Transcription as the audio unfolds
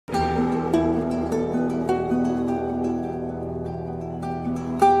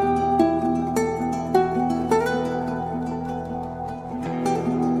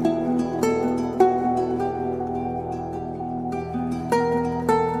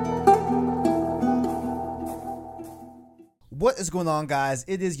What is going on, guys?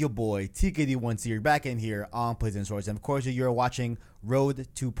 It is your boy TKD1C back in here on PlayStation Source, and of course, you're watching Road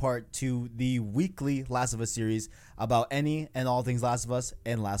to Part 2, the weekly Last of Us series about any and all things Last of Us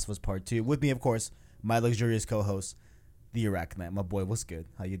and Last of Us Part 2. With me, of course, my luxurious co-host, the Arachnite. My boy, what's good?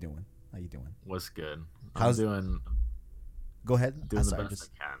 How you doing? What's good? How's I'm doing? Go ahead. Doing the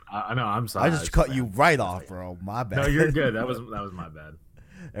best I can. I know. I'm sorry. I just cut you right off, bro. My bad. No, you're good. That was my bad.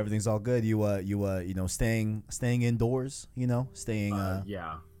 Everything's all good. You staying indoors. Staying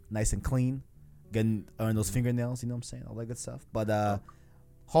Yeah. nice and clean, getting on those fingernails. You know what I'm saying? All that good stuff. But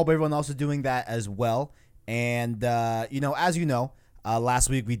hope everyone else is doing that as well. And as you know, last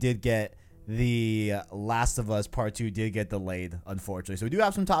week we did get the Last of Us Part 2 did get delayed, unfortunately. So we do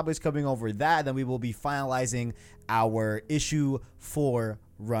have some topics coming over that. Then we will be finalizing our issue 4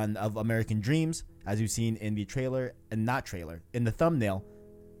 run of American Dreams, as you've seen in the trailer, and not trailer, in the thumbnail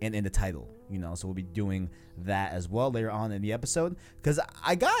and in the title. So we'll be doing that as well later on in the episode. Because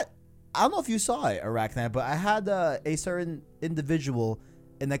I don't know if you saw it, Arachnite, but I had a certain individual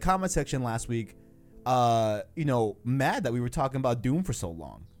in the comment section last week, mad that we were talking about Doom for so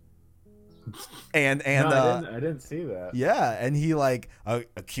long. And No, I didn't see that. Yeah, and he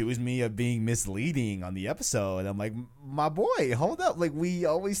accused me of being misleading on the episode. And I'm like, my boy, hold up. Like, we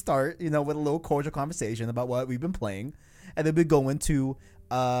always start, with a little cordial conversation about what we've been playing, and then we go into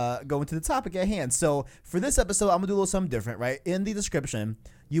the topic at hand. So for this episode, I'm gonna do a little something different, right? In the description,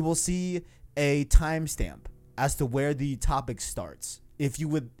 you will see a timestamp as to where the topic starts. If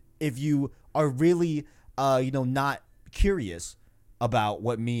you are really not curious about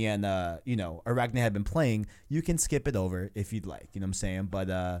what me and Arachne have been playing, you can skip it over if you'd like. You know what I'm saying? But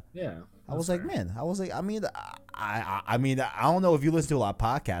yeah, I was like, I don't know if you listen to a lot of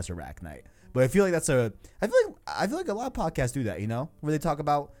podcasts, Arachnite, but I feel like I feel like a lot of podcasts do that, where they talk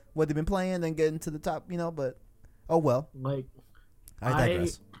about what they've been playing and get into the top, but oh well. Like, I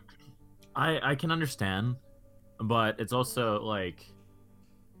digress. I can understand, but it's also like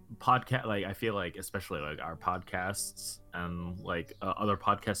podcast. Like, I feel like, especially like our podcasts and like other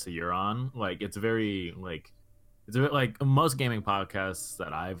podcasts that you're on, like it's very it's a bit like most gaming podcasts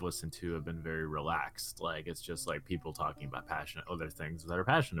that I've listened to have been very relaxed. Like, it's just like people talking about other things that are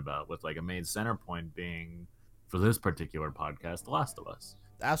passionate about, with like a main center point being, for this particular podcast, The Last of Us.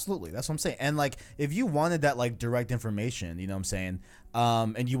 Absolutely, that's what I'm saying. And like, if you wanted that like direct information, you know what I'm saying,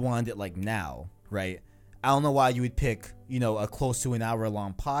 and you wanted it like now, right? I don't know why you would pick, a close to an hour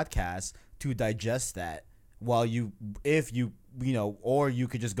long podcast to digest that, or you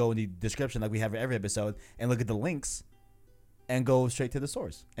could just go in the description like we have in every episode and look at the links and go straight to the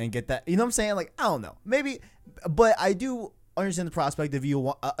source and get that. You know what I'm saying? Like, I don't know, maybe, but I do understand the prospect of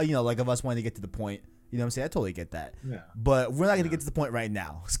of us wanting to get to the point. You know what I'm saying? I totally get that. Yeah. But we're not going to get to the point right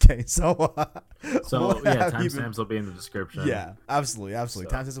now. Okay. So timestamps will be in the description. Yeah, absolutely. So.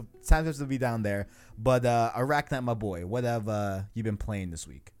 Timestamps will be down there. But Arachnite, my boy, what have you been playing this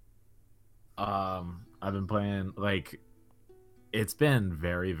week? I've been playing, it's been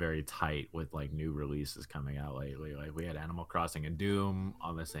very, very tight with like new releases coming out lately. Like, we had Animal Crossing and Doom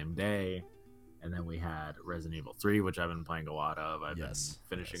on the same day. And then we had Resident Evil 3, which I've been playing a lot of. I've been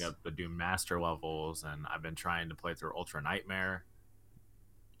finishing up the Doom Master levels, and I've been trying to play through Ultra Nightmare.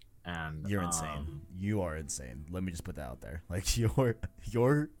 And you're insane. You are insane. Let me just put that out there. Like,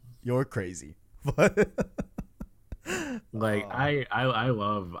 you're crazy. But I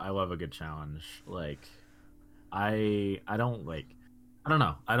love a good challenge. Like, I don't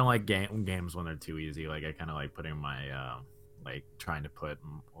know. I don't like games when they're too easy. Like, I kind of like putting my trying to put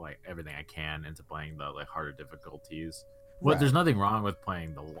like everything I can into playing the like harder difficulties. But there's nothing wrong with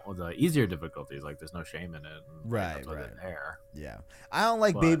playing the easier difficulties. Like, there's no shame in it. Right. There. Yeah. I don't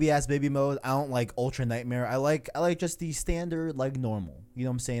like baby mode. I don't like Ultra Nightmare. I like just the standard, like, normal. You know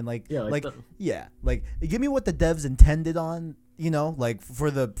what I'm saying? Like, give me what the devs intended on. Like,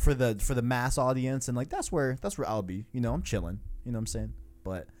 for the mass audience, and like that's where I'll be. I'm chilling. You know what I'm saying?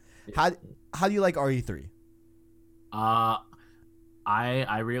 But how do you like RE3?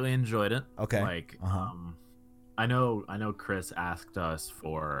 I really enjoyed it. Okay. I know Chris asked us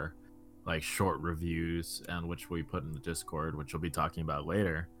for like short reviews, and which we put in the Discord, which we'll be talking about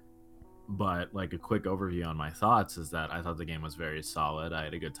later. But like, a quick overview on my thoughts is that I thought the game was very solid. I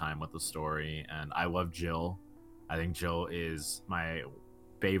had a good time with the story, and I love Jill. I think Jill is my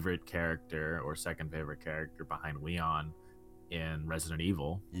favorite character, or second favorite character behind Leon in Resident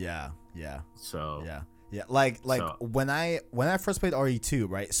Evil. Yeah. So yeah. Yeah, when I first played RE2,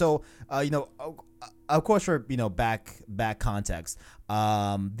 right? So, of course, for back context,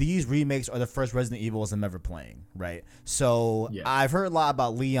 these remakes are the first Resident Evils I'm ever playing, right? So I've heard a lot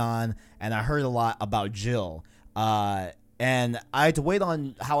about Leon, and I heard a lot about Jill, and I had to wait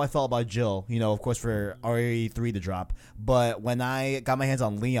on how I felt about Jill, of course, for RE3 to drop. But when I got my hands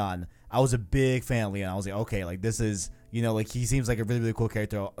on Leon, I was a big fan of Leon. I was like, okay, like this is, like he seems like a really, really cool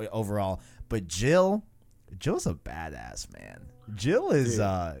character overall. But Jill's a badass, man. Jill is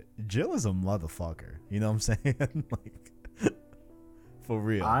a motherfucker. You know what I'm saying? Like, for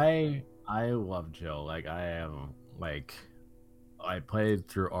real. I love Jill. Like I played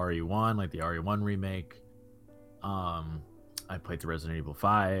through RE1, like the RE1 remake. I played through Resident Evil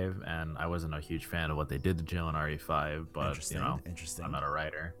 5, and I wasn't a huge fan of what they did to Jill in RE5, but Interesting. I'm not a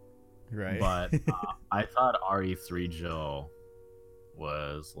writer. Right. But I thought RE3 Jill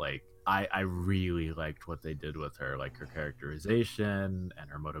was like I really liked what they did with her, like her characterization and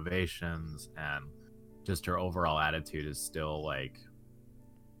her motivations, and just her overall attitude is still like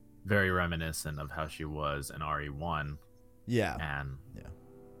very reminiscent of how she was in RE1. Yeah. And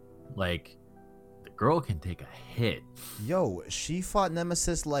like the girl can take a hit. Yo, she fought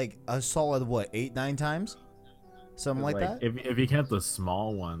Nemesis like a solid 8-9 times, something like that. If you count the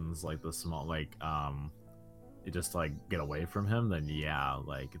small ones, like the small you just like get away from him, then yeah,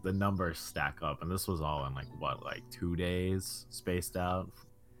 like the numbers stack up. And this was all in like 2 days spaced out.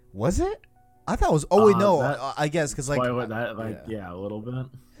 Was it? I thought it was. No, I guess because like that yeah, a little bit,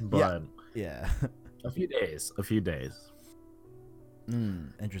 but yeah. a few days.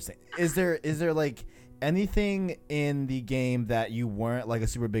 Interesting. Is there like anything in the game that you weren't like a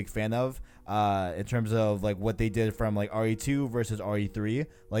super big fan of, in terms of like what they did from like RE2 versus RE3?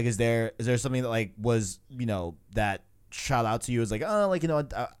 Like, is there something that like was that shout out to you as like, oh, like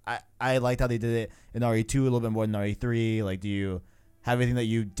I liked how they did it in RE2 a little bit more than RE3? Like, do you have anything that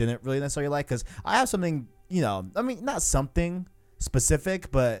you didn't really necessarily like? Because I have something, I mean, not something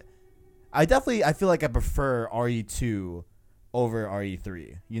specific, but I feel like I prefer RE2 over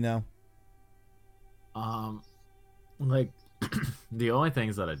RE3, Like the only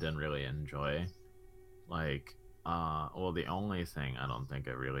things that I didn't really enjoy, like the only thing I don't think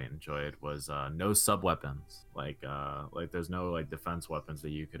I really enjoyed was no sub weapons. Like there's no like defense weapons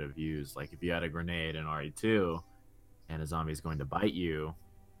that you could have used. Like if you had a grenade in RE2 and a zombie is going to bite you,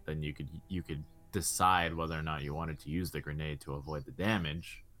 then you could decide whether or not you wanted to use the grenade to avoid the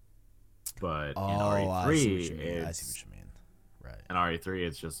damage. But in RE3, I see what you mean. Right. In RE3,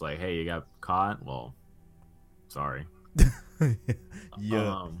 it's just like, hey, you got caught. Well, sorry. you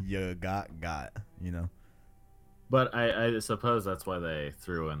got. But I suppose that's why they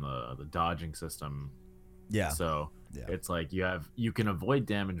threw in the dodging system. Yeah. So it's like you can avoid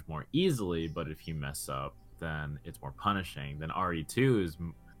damage more easily, but if you mess up, then it's more punishing. Then RE2's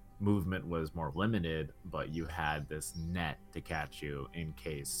movement was more limited, but you had this net to catch you in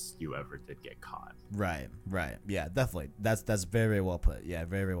case you ever did get caught. Right. Yeah, definitely. That's very, very well put. Yeah,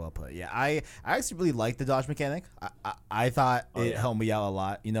 very, very well put. Yeah, I actually really liked the dodge mechanic. I thought it helped me out a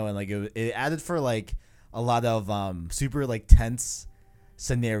lot, and like it added for like a lot of super like tense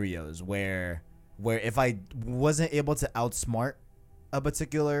scenarios where if I wasn't able to outsmart a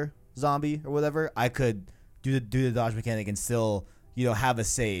particular zombie or whatever, I could do the dodge mechanic and still have a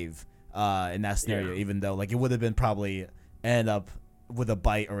save in that scenario, even though like it would have been probably end up with a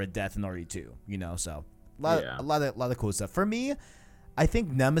bite or a death in RE2, so a lot of cool stuff. For me, I think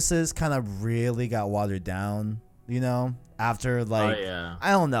Nemesis kind of really got watered down, after like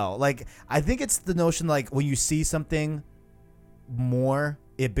I don't know, like I think it's the notion like when you see something more,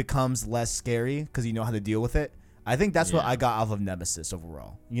 it becomes less scary because you know how to deal with it. I think that's what I got off of Nemesis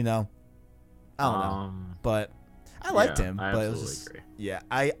overall. I don't know, but I liked him, but it was just, agree. Yeah,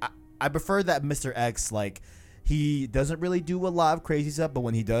 I prefer that Mr. X, like, he doesn't really do a lot of crazy stuff, but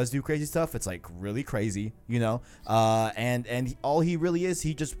when he does do crazy stuff, it's like really crazy, and all he really is,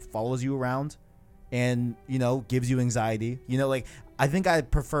 he just follows you around and, gives you anxiety, like, I think I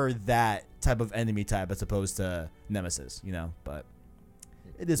prefer that type of enemy type as opposed to Nemesis, but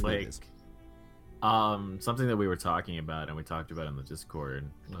it is what it is. Something that we were talking about and we talked about in the Discord,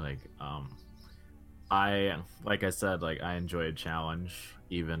 like I said, like I enjoy a challenge,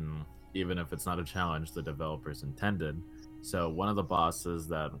 even if it's not a challenge the developers intended. So one of the bosses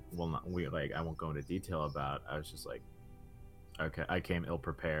that I won't go into detail about, I was just like, okay, I came ill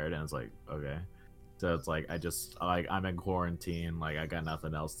prepared and it's like, okay. So it's like I'm in quarantine, like I got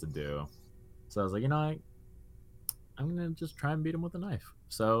nothing else to do. So I was like, I'm gonna just try and beat him with a knife.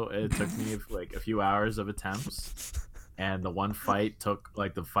 So it took me like a few hours of attempts. And the one fight took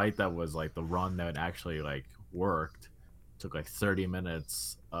like the fight that was like the run that actually like worked took like 30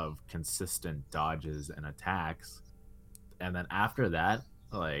 minutes of consistent dodges and attacks. And then after that,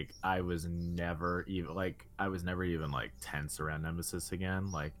 like I was never even like tense around Nemesis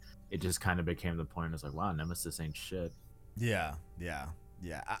again. Like it just kind of became the point. It's like, wow, Nemesis ain't shit. Yeah, yeah,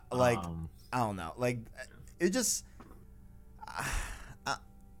 yeah. Like, Um, I don't know. Like, it just, I,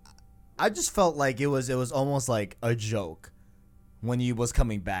 I just felt like it was almost like a joke when he was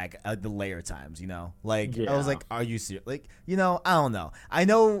coming back at the later times. Like I was yeah, like, are you serious? Like, I don't know. I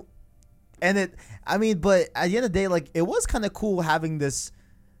know, and I mean, but at the end of the day, like, it was kind of cool having this,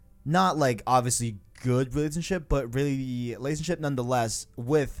 not like obviously good relationship, but really relationship nonetheless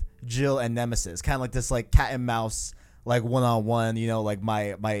with Jill and Nemesis. Kind of like this, like, cat and mouse, like, one on one. Like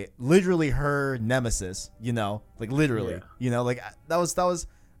my literally her nemesis. Like, yeah. literally. Like, that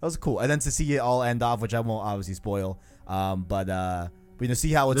was cool. And then to see it all end off, which I won't obviously spoil. But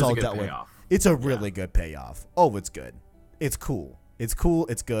see how it's There's a all good dealt with. payoff. It's a Yeah, really good payoff. Oh, it's good. It's cool. It's cool.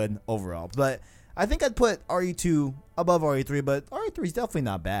 It's good overall. But I think I'd put RE2 above RE3, but RE3 is definitely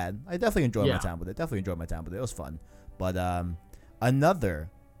not bad. I definitely enjoyed my yeah. time with it. It was fun. But another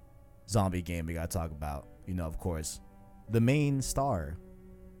zombie game we gotta talk about. Of course, the main star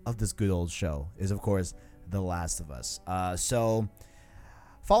of this good old show is, of course, The Last of Us. So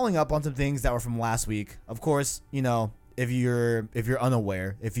following up on some things that were from last week, of course, if you're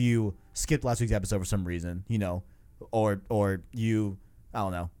unaware, if you skipped last week's episode for some reason, or you, I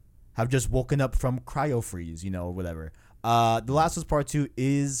don't know, have just woken up from cryo freeze, or whatever. The Last of Us Part 2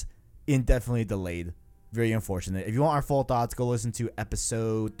 is indefinitely delayed. Very unfortunate. If you want our full thoughts, go listen to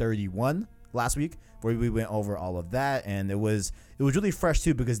episode 31 last week, where we went over all of that, and it was really fresh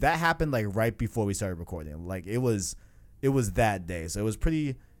too, because that happened like right before we started recording. Like, it was that day, so it was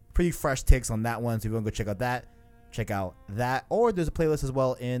pretty fresh takes on that one. So if you want to go check out that, or there's a playlist as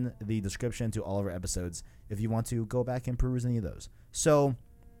well in the description to all of our episodes if you want to go back and peruse any of those. So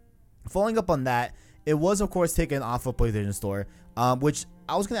following up on that, it was of course taken off of PlayStation Store, which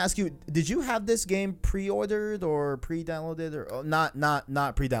I was gonna ask you, did you have this game pre-ordered or pre-downloaded, or not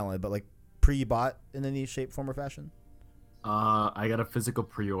pre-downloaded, but like pre-bought in any shape, form, or fashion? I got a physical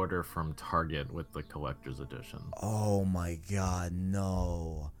pre-order from Target with the collector's edition. Oh my god,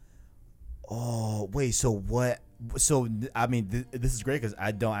 no. Oh, wait, so what? So, I mean, this is great because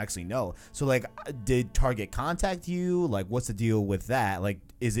I don't actually know. So, like, did Target contact you? Like, what's the deal with that? Like,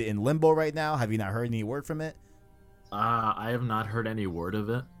 is it in limbo right now? Have you not heard any word from it? I have not heard any word of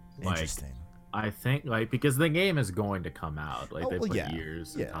it. Like, Interesting. I think, like, because the game is going to come out. Like, Oh, they well, put yeah.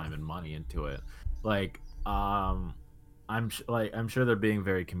 years Yeah. of time and money into it. Like, I'm sure they're being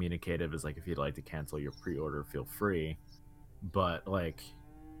very communicative. Is like, if you'd like to cancel your pre-order, feel free. But like,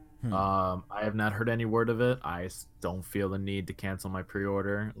 I have not heard any word of it. Don't feel the need to cancel my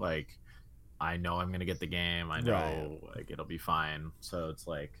pre-order. Like, I know I'm gonna get the game. I know, Right. like, it'll be fine. So it's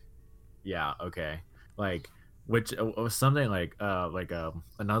like, yeah, okay. Like, which was something like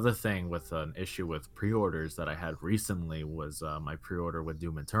another thing with an issue with pre-orders that I had recently was my pre-order with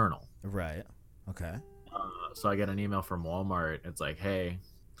Doom Eternal. Right. Okay. So I get an email from Walmart. It's like, hey,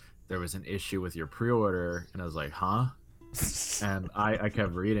 there was an issue with your pre-order, and I was like, huh? And I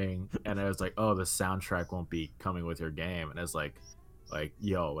kept reading, and I was like, oh, the soundtrack won't be coming with your game. And it's like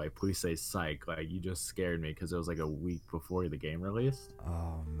yo, like, please say psych. Like, you just scared me, because it was like a week before the game released.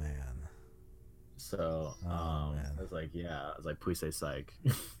 Oh, man. So Man. I was like, yeah, I was like, please say psych.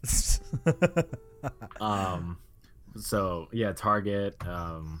 So yeah, Target,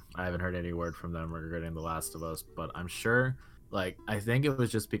 I haven't heard any word from them regarding The Last of Us, but I'm sure, like, I think it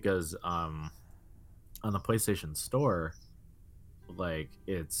was just because on the PlayStation Store, like,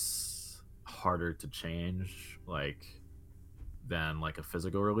 it's harder to change, like, than like a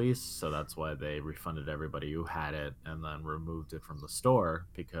physical release, so that's why they refunded everybody who had it and then removed it from the store,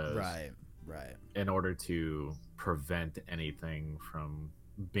 because Right. in order to prevent anything from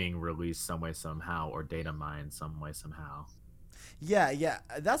being released some way somehow, or data mined some way somehow. Yeah.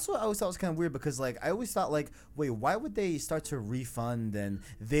 That's what I always thought was kind of weird, because like I always thought, like, wait, why would they start to refund? And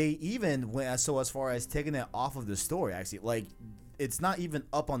they even went so as far as taking it off of the store. Actually, like, it's not even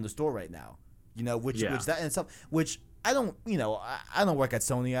up on the store right now. Which Yeah. which that in itself, which I don't, I don't work at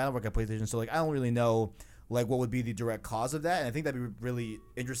Sony. I don't work at PlayStation, so like I don't really know like what would be the direct cause of that. And I think that'd be really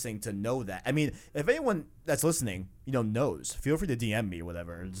interesting to know that. I mean, if anyone that's listening, knows, feel free to DM me or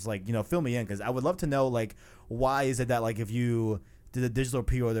whatever. Just like, fill me in, because I would love to know, like, why is it that, like, if you did a digital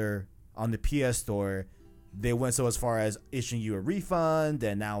pre-order on the PS Store, they went so as far as issuing you a refund,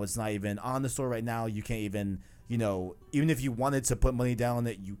 and now it's not even on the store right now. You can't even, even if you wanted to put money down on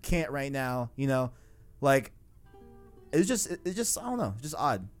it, you can't right now. Like, it's just I don't know, just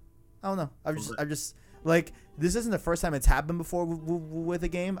odd. I don't know. I'm just like, this isn't the first time it's happened before with a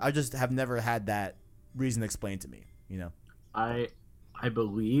game. I just have never had that reason explained to me. I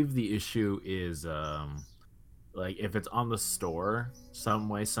believe the issue is like, if it's on the store some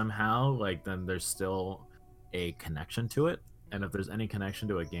way somehow, like, then there's still a connection to it, and if there's any connection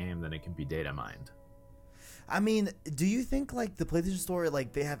to a game, then it can be data mined. I mean, do you think like the PlayStation Store,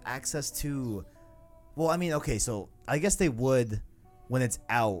 like they have access to? Well, I mean, okay, so I guess they would, when it's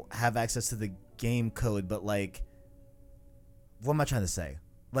out, have access to the game code, but like, what am I trying to say?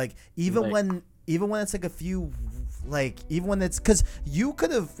 Like, even when it's like a few, like even when it's, because you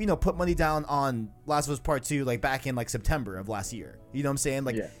could have put money down on Last of Us Part 2 like back in like September of last year. You know what I'm saying?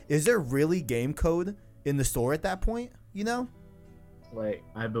 Like, is there really game code in the store at that point? Like,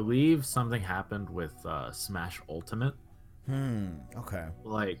 I believe something happened with Smash Ultimate. Okay.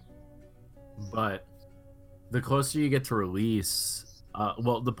 Like, but the closer you get to release,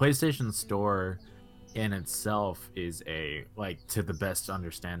 the PlayStation Store in itself is to the best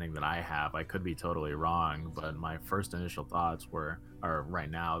understanding that I have, I could be totally wrong, but my first initial thoughts are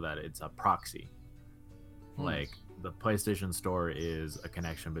right now that it's a proxy. Like, the PlayStation Store is a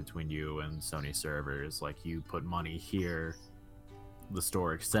connection between you and Sony servers. Like, you put money here, the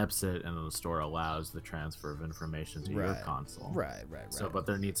store accepts it, and then the store allows the transfer of information to your console. Right. So, but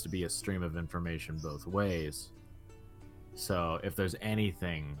there needs to be a stream of information both ways. So if there's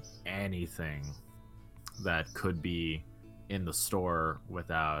anything that could be in the store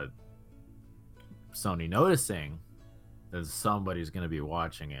without Sony noticing, then somebody's going to be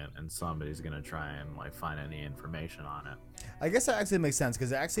watching it, and somebody's going to try and like find any information on it. I guess that actually makes sense,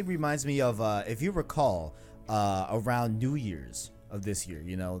 because it actually reminds me of, if you recall, around New Year's of this year,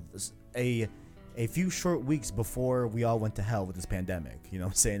 a few short weeks before we all went to hell with this pandemic, what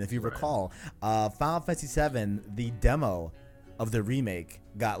I'm saying? If you recall, Final Fantasy VII, the demo of the remake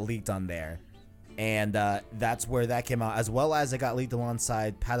got leaked on there, and that's where that came out, as well as it got leaked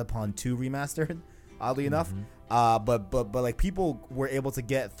alongside Patapon 2 Remastered, oddly enough. But like, people were able to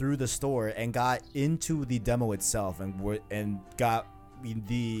get through the store and got into the demo itself and got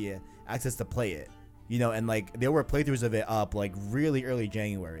the access to play it. And like, there were playthroughs of it up like really early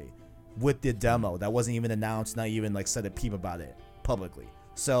January with the demo that wasn't even announced, not even like said a peep about it publicly.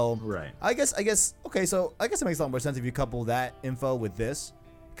 So I guess okay, so I guess it makes a lot more sense if you couple that info with this,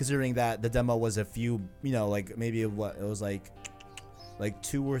 considering that the demo was a few, like maybe it was like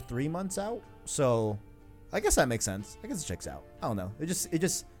 2 or 3 months out. So I guess that makes sense. I guess it checks out. I don't know. It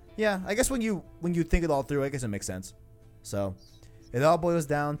just yeah. I guess when you think it all through, I guess it makes sense. So it all boils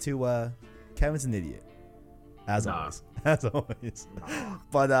down to Kevin's an idiot, as always.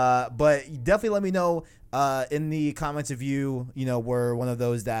 But definitely let me know in the comments if you were one of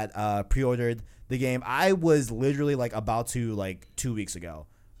those that pre-ordered the game. I was literally like about to, like 2 weeks ago.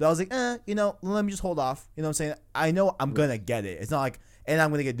 But I was like, let me just hold off. You know what I'm saying? I know I'm gonna get it. It's not like, and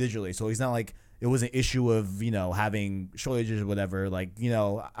I'm gonna get it digitally, so it's not like it was an issue of having shortages or whatever. Like,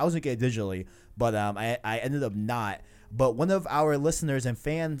 I was gonna get it digitally, but I ended up not. But one of our listeners and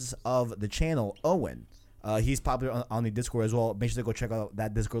fans of the channel, Owen, he's popular on the Discord as well. Make sure to go check out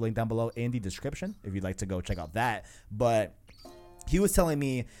that Discord link down below in the description if you'd like to go check out that. But he was telling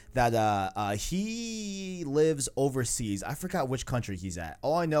me that he lives overseas. I forgot which country he's at.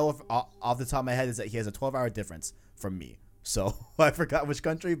 All I know off the top of my head is that he has a 12-hour difference from me. So I forgot which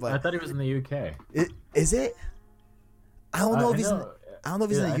country, but I thought he was in the UK. Is it? I don't know if he's. I don't know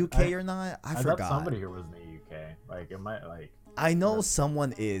if he's in the UK or not. I forgot. Thought somebody here was in the UK. Like, it might, like. I know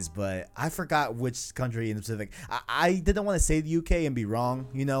someone is, but I forgot which country in the Pacific. I didn't want to say the UK and be wrong,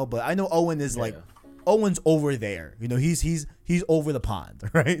 but I know Owen is like, Owen's over there. He's over the pond,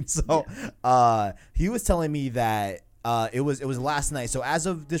 right? So, he was telling me that it was last night. So as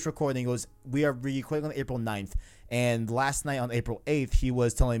of this recording, we are recording on April 9th, and last night on April 8th, he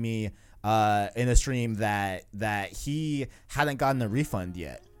was telling me in a stream that he hadn't gotten a refund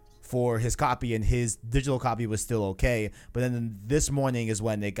yet for his copy, and his digital copy was still okay. But then this morning is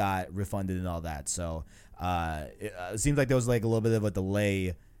when it got refunded and all that. So it seems like there was like a little bit of a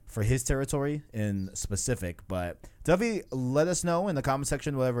delay for his territory in specific. But definitely let us know in the comment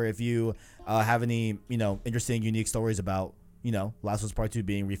section, whatever, if you have any interesting, unique stories about Last of Us Part 2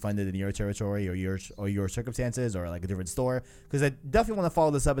 being refunded in your territory or your circumstances, or like a different store, because I definitely want to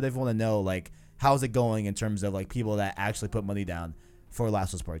follow this up. I definitely want to know like how's it going in terms of like people that actually put money down for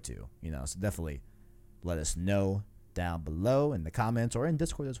Last of Us Part 2, so definitely let us know down below in the comments or in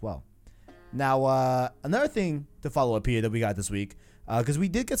Discord as well. Now, another thing to follow up here that we got this week, because we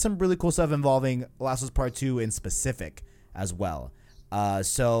did get some really cool stuff involving Last of Us Part 2 in specific as well.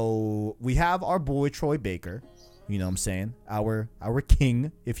 So we have our boy Troy Baker, what I'm saying, our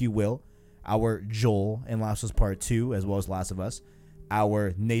king, if you will, our Joel in Last of Us Part 2, as well as Last of Us,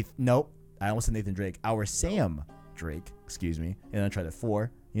 our I almost said Nathan Drake, our Sam Drake, excuse me, in Uncharted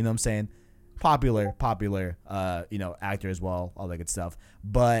 4, what I'm saying, popular, actor as well, all that good stuff.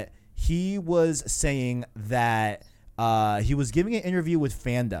 But he was saying that he was giving an interview with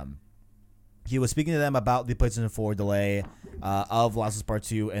Fandom. He was speaking to them about the PlayStation 4 delay of Last of Us Part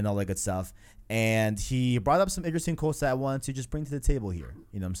 2 and all that good stuff. And he brought up some interesting quotes that I wanted to just bring to the table here.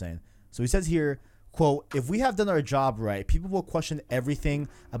 You know what I'm saying? So he says here, quote, "If we have done our job right, people will question everything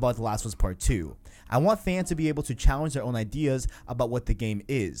about The Last of Us Part 2. I want fans to be able to challenge their own ideas about what the game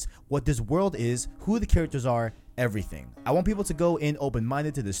is, what this world is, who the characters are, everything. I want people to go in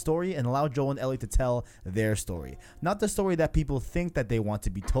open-minded to the story and allow Joel and Ellie to tell their story, not the story that people think that they want to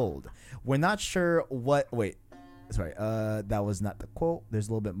be told. We're not sure what..." Wait, sorry, that was not the quote. There's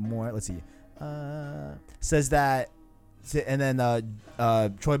a little bit more. Let's see. Says that, and then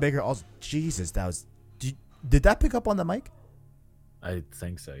Troy Baker also... Jesus, that was... Did that pick up on the mic? I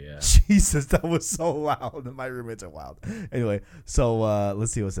think so, yeah. Jesus, that was so loud. My roommates are wild. Anyway, so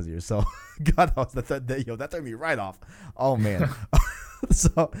let's see what it says here. So, God, that threw me right off. Oh, man.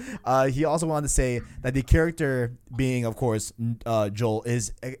 So, he also wanted to say that the character being, of course, Joel,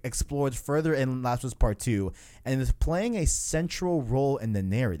 is explored further in Last of Us Part 2 and is playing a central role in the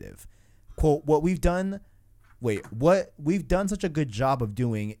narrative. Quote, what we've done such a good job of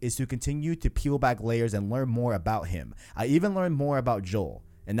doing is to continue to peel back layers and learn more about him. I even learned more about Joel,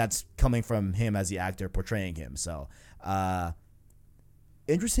 and that's coming from him as the actor portraying him. So,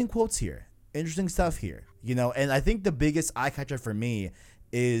 interesting quotes here, interesting stuff here, you know. And I think the biggest eye catcher for me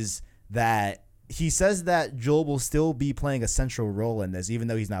is that he says that Joel will still be playing a central role in this, even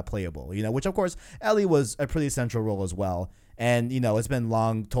though he's not playable, you know, which of course Ellie was a pretty central role as well. And, you know, it's been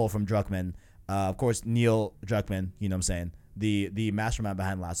long told from Druckmann. Of course, Neil Druckmann, you know what I'm saying, the mastermind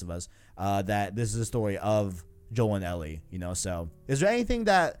behind Last of Us, that this is a story of Joel and Ellie, you know. So is there anything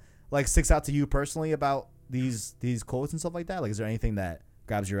that, like, sticks out to you personally about these quotes and stuff like that? Like, is there anything that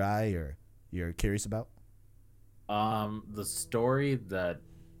grabs your eye or you're curious about? The story that,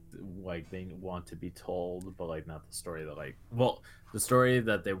 like, they want to be told, but, like, not the story that, like... Well, the story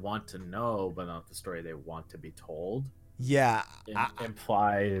that they want to know, but not the story they want to be told. Yeah.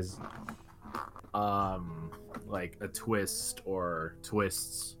 Implies... like a twist or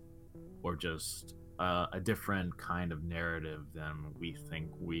twists, or just a different kind of narrative than we think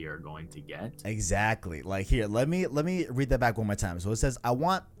we are going to get. Exactly. Like, here, let me read that back one more time. So it says,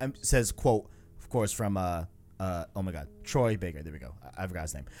 says, quote, of course, from oh my God, Troy Baker. There we go. I forgot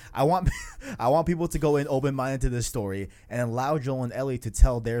his name. I want people to go in open-minded to this story and allow Joel and Ellie to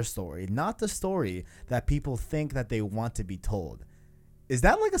tell their story, not the story that people think that they want to be told. Is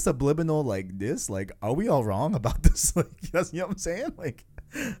that like a subliminal, like, this? Like, are we all wrong about this? Like, you know what I'm saying? Like,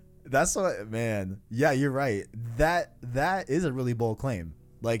 that's what, man. Yeah, you're right. That is a really bold claim.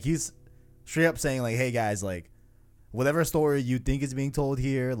 Like, he's straight up saying, like, hey, guys, like, whatever story you think is being told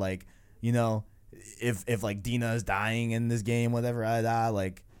here, like, you know, if like, Dina is dying in this game, whatever,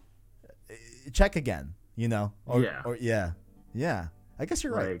 like, check again, you know? Yeah. I guess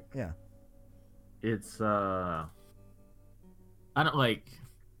you're right. Yeah. It's, I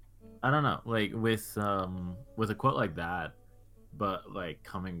don't know, like, with a quote like that, but, like,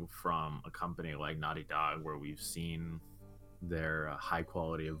 coming from a company like Naughty Dog, where we've seen their high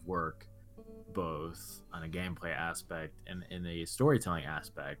quality of work, both on a gameplay aspect and in a storytelling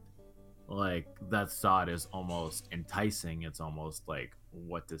aspect, like, that thought is almost enticing. It's almost like,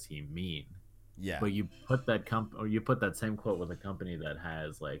 what does he mean? Yeah. But you put that same quote with a company that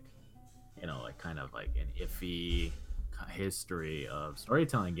has, like, you know, like, kind of like an iffy history of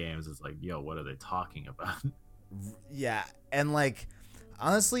storytelling games. Is like, yo, what are they talking about? Yeah. And, like,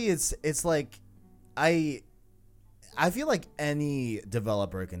 honestly, it's like, I feel like any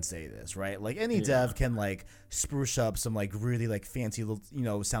developer can say this, right? Like, any dev can, like, spruce up some, like, really, like, fancy, you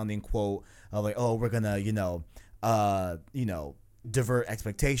know, sounding quote of, like, oh, we're gonna, you know, divert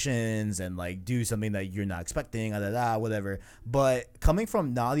expectations and, like, do something that you're not expecting, whatever. But coming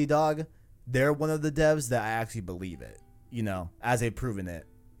from Naughty Dog, they're one of the devs that I actually believe it, you know, as they've proven it,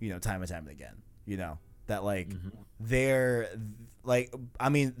 you know, time and time again, you know, that, like, they're, like, I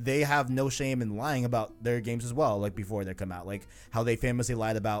mean, they have no shame in lying about their games as well, like, before they come out, like, how they famously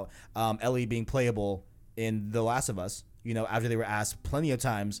lied about Ellie being playable in The Last of Us, you know, after they were asked plenty of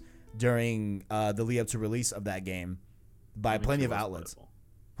times during the lead up to release of that game by plenty of outlets. Playable.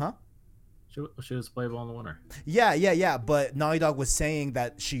 Huh? She was playable in the winter. Yeah, but Naughty Dog was saying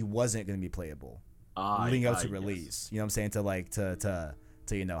that she wasn't going to be playable leading up to release. Yes. You know what I'm saying? To, like, to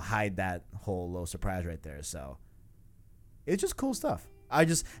you know, hide that whole little surprise right there. So it's just cool stuff.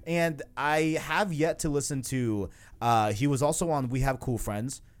 And I have yet to listen to, he was also on We Have Cool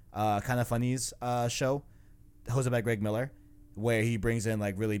Friends, Kind of Funny's show, hosted by Greg Miller, where he brings in,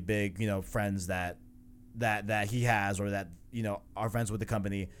 like, really big, you know, friends that he has, or that are friends with the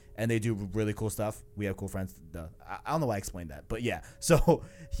company and they do really cool stuff. We have cool friends. I don't know why I explained that, but yeah. So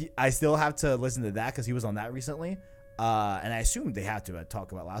I still have to listen to that because he was on that recently, and I assumed they had to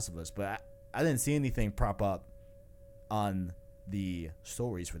talk about Last of Us, but I didn't see anything prop up on the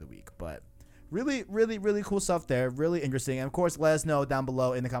stories for the week. But really, really, really cool stuff there. Really interesting. And of course, let us know down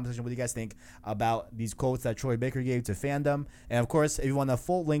below in the comment section what you guys think about these quotes that Troy Baker gave to fandom. And of course, if you want a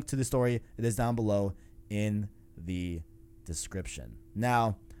full link to the story, it is down below in the description.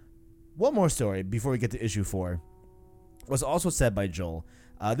 Now, one more story before we get to issue 4 was also said by Joel.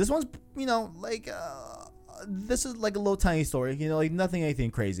 This one's, this is like a little tiny story, like nothing,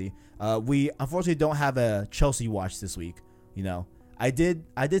 anything crazy. We unfortunately don't have a Chelsea watch this week. I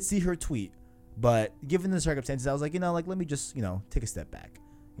did see her tweet, but given the circumstances, I was like, let me just, take a step back.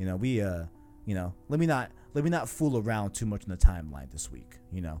 Let me not fool around too much in the timeline this week.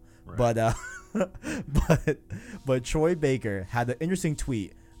 Right. But Troy Baker had an interesting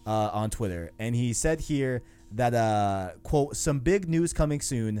tweet on Twitter, and he said here that quote, some big news coming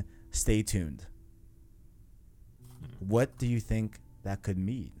soon. Stay tuned. What do you think that could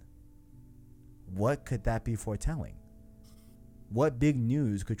mean? What could that be foretelling? What big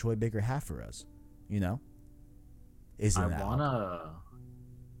news could Troy Baker have for us? Isn't that?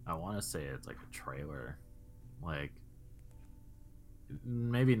 I wanna say it's like a trailer, like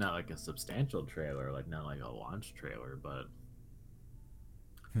maybe not like a substantial trailer, like not like a launch trailer, but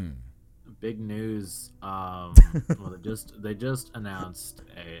big news. Well, they just announced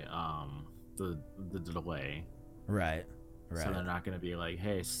the delay. Right. So they're not gonna be like,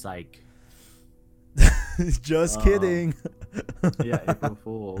 hey, psych. Just kidding. Yeah, April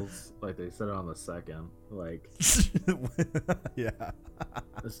Fools. Like they said it on the 2nd. Like yeah.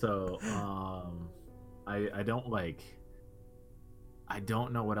 So I don't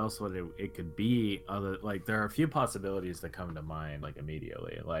know what else it could be other, like there are a few possibilities that come to mind like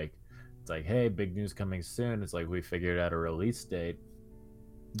immediately. Like it's like, hey, big news coming soon. It's like we figured out a release date.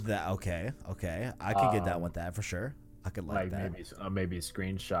 That okay. I could get that with that for sure. I could like that. Maybe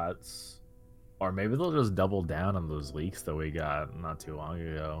screenshots. Or maybe they'll just double down on those leaks that we got not too long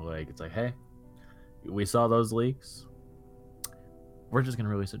ago. Like, it's like, hey, we saw those leaks. We're just going to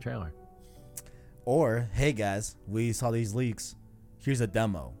release a trailer. Or, hey, guys, we saw these leaks. Here's a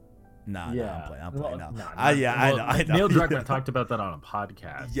demo. I'm playing. I know. Neil Druckmann talked about that on a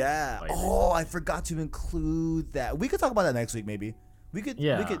podcast. Yeah. I forgot to include that. We could talk about that next week, maybe. We could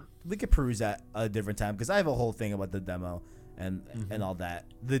peruse that a different time because I have a whole thing about the demo. And all that.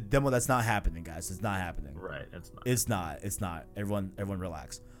 The demo that's not happening, guys. It's not happening. Right. It's not. Everyone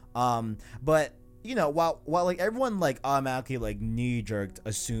relax. But while like everyone like automatically like knee jerked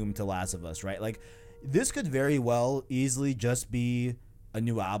assumed to Last of Us, right? Like this could very well easily just be a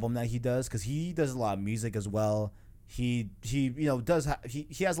new album that he does because he does a lot of music as well. He does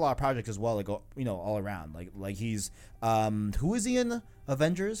he has a lot of projects as well, like all around. Like he's who is he in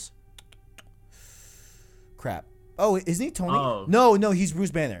Avengers? Crap. Oh, isn't he Tony? Oh. No, he's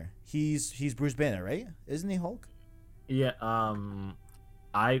Bruce Banner. He's Bruce Banner, right? Isn't he Hulk? Yeah.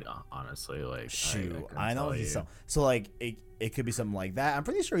 I honestly like. Shoot, I know he's so like it could be something like that. I'm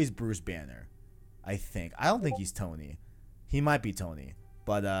pretty sure he's Bruce Banner. I don't think he's Tony. He might be Tony,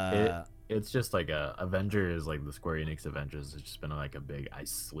 but it's just like Avengers, like the Square Enix Avengers. It's just been like a big. I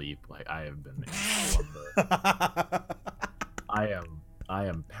sleep like I have been. I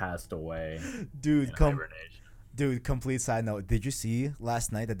am passed away. Dude, hibernation. Dude, complete side note. Did you see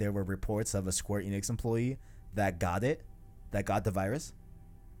last night that there were reports of a Square Enix employee that got the virus?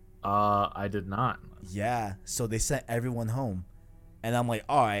 I did not. Yeah, so they sent everyone home. And I'm like,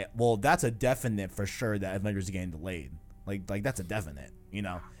 all right, well, that's a definite for sure that Avengers is getting delayed. Like that's a definite,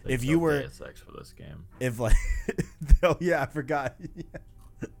 If you were Deus Ex for this game. If like oh yeah, I forgot.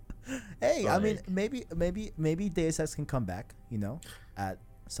 Hey, I mean, maybe Deus Ex can come back, at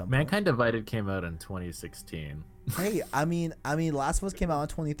some Mankind Divided came out in 2016. Hey, I mean, Last of Us came out in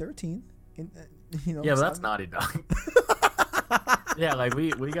 2013. Yeah, but that's Naughty Dog. Yeah, like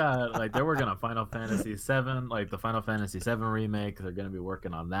we got like they were gonna Final Fantasy VII, like the Final Fantasy VII remake. They're gonna be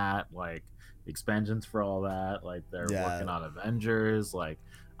working on that, like expansions for all that. Like they're working on Avengers. Like,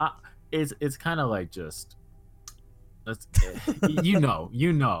 it's kind of like just, you know.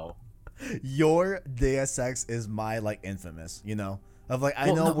 Your Deus Ex is my like Infamous, Of like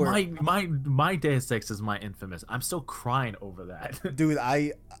I know where my Deus Ex is my Infamous. I'm still crying over that. Dude,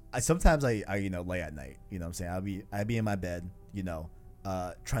 I sometimes I lay at night, what I'm saying? I'd be in my bed,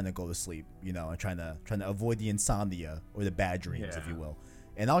 trying to go to sleep, and trying to avoid the insomnia or the bad dreams, if you will.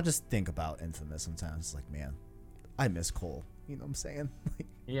 And I'll just think about Infamous sometimes. It's like, man, I miss Cole. You know what I'm saying? Like,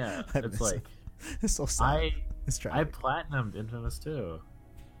 yeah, it's like it's so sad. It's I tragic. platinumed Infamous too.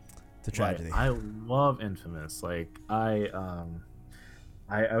 It's a tragedy. Like, I love Infamous. Like I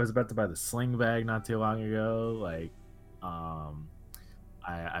was about to buy the sling bag not too long ago. Like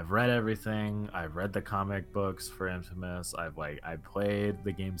I've read everything. I've read the comic books for Infamous. I played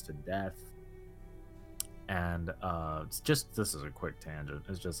the games to death. And it's just, this is a quick tangent.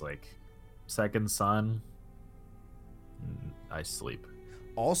 It's just like Second Son. I sleep.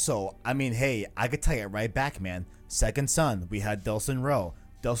 Also, I mean, hey, I could tell you right back, man. Second Son, we had Delson Rowe.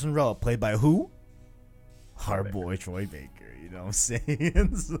 Delson Rowe, played by who? Our boy Troy Baker. You know what I'm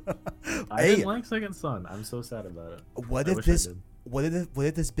saying? I didn't like Second Son. I'm so sad about it. What if this? What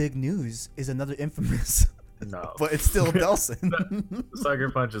if this big news is another Infamous? No, but it's still Delson. Sucker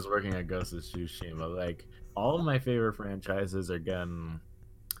Punch is working at Ghost of Tsushima. Like, all of my favorite franchises are getting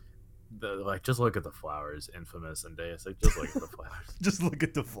like, just look at the flowers, Infamous and Deus. Like, just look at the flowers. Just look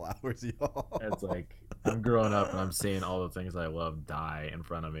at the flowers, y'all. It's like I'm growing up and I'm seeing all the things I love die in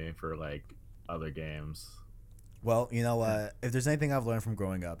front of me for like other games. Well, you know, if there's anything I've learned from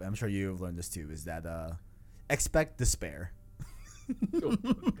growing up, I'm sure you've learned this too, is that expect despair. Oh,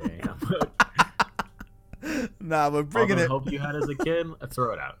 damn. Nah, but bringing it. Hope you had as a kid.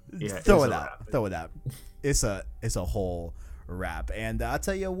 Throw it out. Yeah, throw it out. Throw it out. It's a whole wrap. And I'll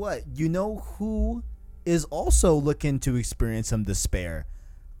tell you what. You know who is also looking to experience some despair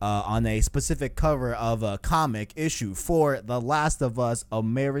on a specific cover of a comic issue for The Last of Us: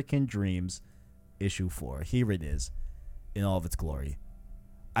 American Dreams, issue 4. Here it is, in all of its glory.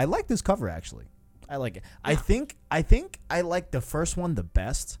 I like this cover actually. I like it. Yeah. I think I like the first one the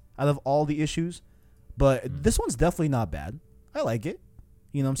best out of all the issues. But this one's definitely not bad. I like it.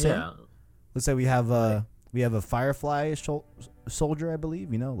 You know what I'm saying? Yeah. Let's say we have a Firefly soldier, I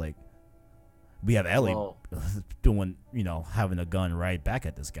believe. You know, like we have Ellie doing, you know, having a gun right back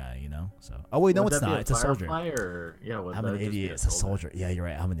at this guy. You know, so wait, no, it's not. It's a soldier. Or, yeah, I'm an idiot. It's a soldier. Yeah, you're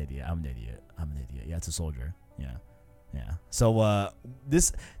right. I'm an idiot. Yeah, it's a soldier. Yeah. So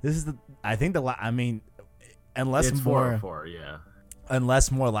this is the. I think I mean, unless it's more. 404, yeah.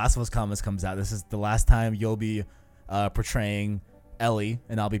 Unless more Last of Us comics comes out, this is the last time you'll be portraying Ellie,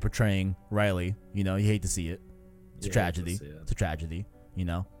 and I'll be portraying Riley. You know, you hate to see it. It's a tragedy. It's a tragedy. You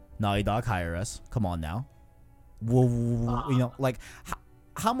know, Naughty Dog, hire us. Come on now. You know, like,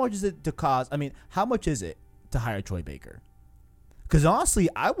 how much is it to cost? I mean, how much is it to hire Troy Baker? Because honestly,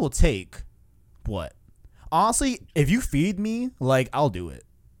 I will take what? Honestly, if you feed me, like, I'll do it.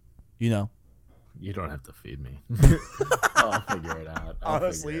 You know. You don't have to feed me. I'll figure it out.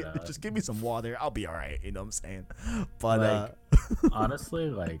 Honestly, just give me some water. I'll be all right. You know what I'm saying? But like,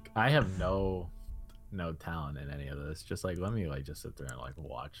 honestly, like, I have no talent in any of this. Just like, let me like just sit there and like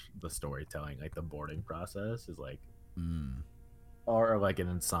watch the storytelling. Like, the boarding process is like, or like an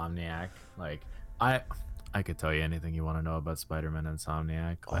Insomniac. Like, I could tell you anything you want to know about Spider-Man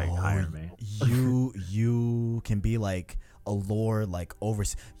Insomniac. Like, hire me. You can be like a lore, like, over.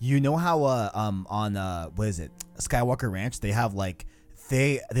 You know how on what is it, Skywalker Ranch, they have like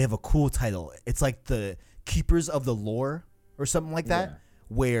they have a cool title. It's like the Keepers of the Lore or something like that,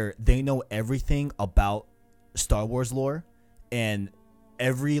 where they know everything about Star Wars lore, and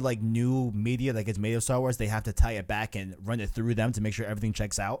every like new media that gets made of Star Wars, they have to tie it back and run it through them to make sure everything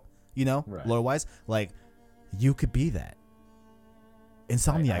checks out. You know, lore wise, like, you could be that.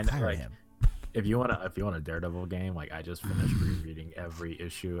 Insomniac, hire him. If you want a Daredevil game, like, I just finished rereading every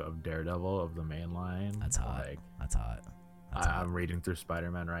issue of Daredevil of the main line. That's hot. Like, That's hot. I'm reading through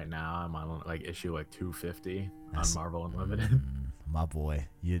Spider-Man right now. I'm on like issue like 250 on Marvel Unlimited. My boy,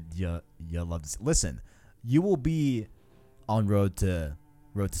 you love this. Listen, you will be on road to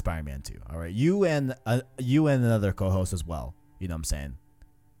Spider-Man 2. All right, you and another co-host as well. You know what I'm saying?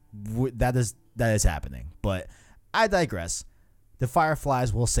 That is happening. But I digress. The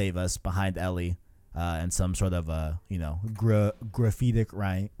Fireflies will save us behind Ellie and some sort of graphitic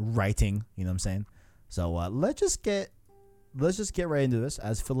writing. You know what I'm saying? So let's just get right into this,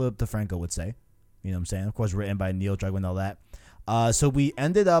 as Philip DeFranco would say. You know what I'm saying? Of course, written by Neil Druckmann and all that. So we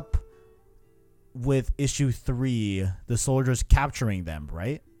ended up with issue 3, the soldiers capturing them,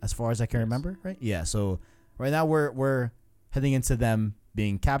 right? As far as I can remember, right? Yeah. So right now we're heading into them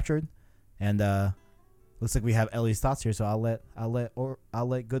being captured, and looks like we have Ellie's thoughts here. So I'll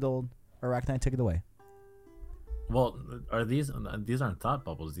let good old Arachnite take it away. Well, these aren't thought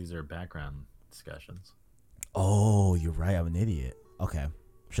bubbles? These are background discussions. Oh, you're right. I'm an idiot. Okay,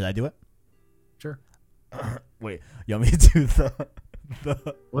 should I do it? Sure. Wait, you want me to do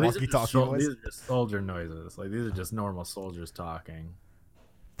the walkie-talkie noise? These are just soldier noises. Like, these are just normal soldiers talking.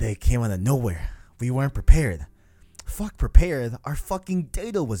 They came out of nowhere. We weren't prepared. Fuck prepared. Our fucking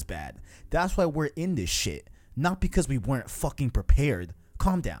data was bad. That's why we're in this shit. not because we weren't fucking prepared.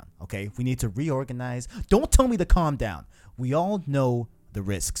 Calm down, okay? We need to reorganize. Don't tell me to calm down. We all know the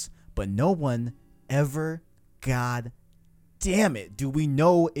risks, but no one ever, god damn it, do we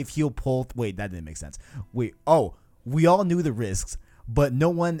know if he'll pull. Wait, that didn't make sense. We all knew the risks, but no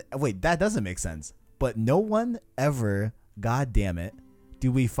one. Wait, that doesn't make sense. But no one ever, god damn it,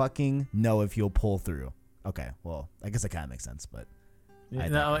 do we fucking know if he'll pull through. Okay, well, I guess that kind of makes sense, but.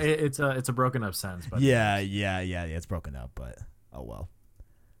 No, it's a broken up sense. But Yeah, it's broken up, but oh well.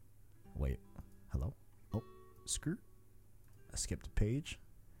 Wait, hello? Oh, screw. I skipped a page.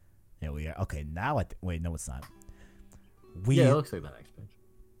 There we are. Okay, now wait, no, it's not. Yeah, it looks like the next page.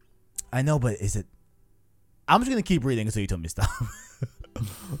 I know, but is it? I'm just gonna keep reading until you tell me to stop.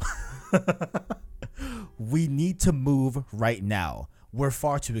 We need to move right now. We're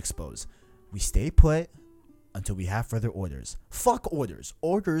far too exposed. We stay put until we have further orders. Fuck orders.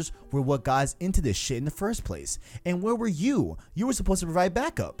 Orders were what got us into this shit in the first place. And where were you? You were supposed to provide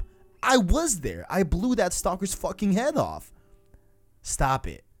backup. I was there. I blew that stalker's fucking head off. Stop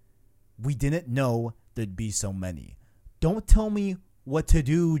it. We didn't know there'd be so many. Don't tell me what to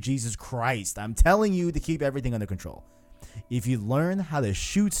do, Jesus Christ. I'm telling you to keep everything under control. If you learn how to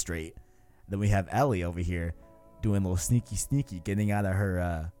shoot straight, then we have Ellie over here doing a little sneaky, getting out of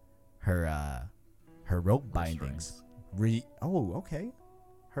her rope bindings. Okay.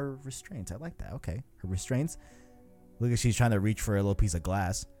 Her restraints. I like that. Okay. Her restraints. Look at she's trying to reach for a little piece of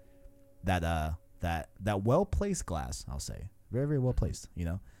glass. That well placed glass, I'll say. Very, very well placed, you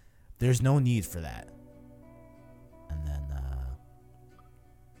know. There's no need for that. And then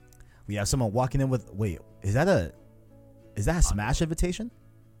we have someone walking in with is that a smash invitation?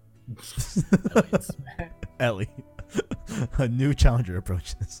 Ellie. A new challenger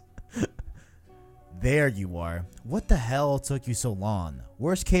approaches. There you are. What the hell took you so long?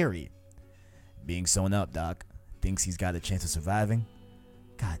 Where's Carrie? Being sewn up, Doc. Thinks he's got a chance of surviving.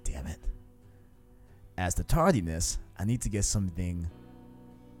 God damn it. As to tardiness, I need to get something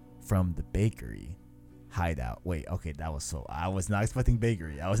from the bakery hideout. Wait, okay, I was not expecting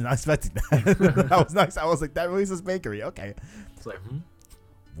bakery. I was not expecting that. I was like, that really says bakery. Okay. It's like,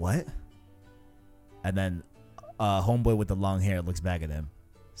 What? And then homeboy with the long hair looks back at him.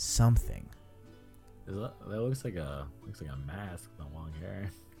 Something. That looks like a mask with the long hair.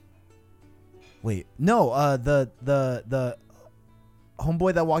 Wait, no, the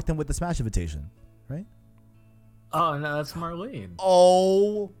homeboy that walked in with the smash invitation, right? Oh no, that's Marlene.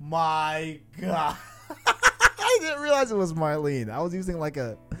 Oh my god. I didn't realize it was Marlene. I was using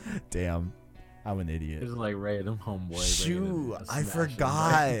damn, I'm an idiot. It's like random homeboy. Shoot, I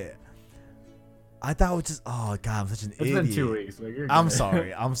forgot. I thought it was just, oh god, I'm such an idiot. It's been 2 weeks. I'm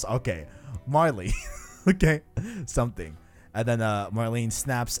sorry. Okay. Marley. Okay. Something. And then Marlene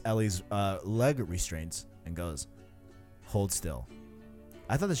snaps Ellie's leg restraints and goes, hold still.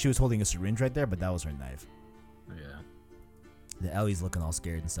 I thought that she was holding a syringe right there, but that was her knife. Yeah. The Ellie's looking all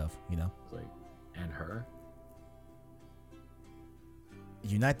scared and stuff, you know? It's like, and her?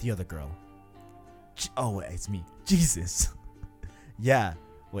 Unite the other girl. Oh, wait, it's me. Jesus. Yeah.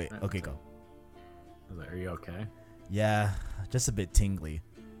 Wait, okay, go. I was like, are you okay? Yeah, just a bit tingly.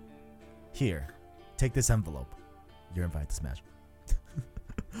 Here, take this envelope. You're invited to Smash.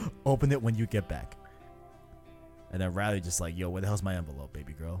 Open it when you get back. And then Riley just like, yo, where the hell's my envelope,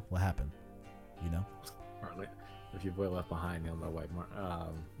 baby girl? What happened? You know? Riley, if your boy left behind, you'll know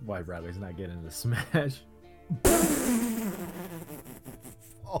why Riley's not getting into Smash.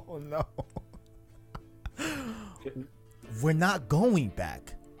 Oh no. We're not going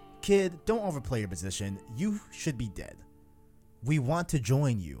back. Kid, don't overplay your position. You should be dead. We want to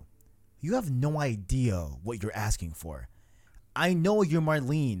join you. You have no idea what you're asking for. I know you're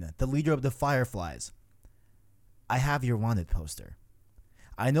Marlene, the leader of the Fireflies. I have your wanted poster.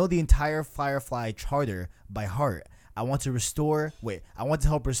 I know the entire Firefly charter by heart. I want to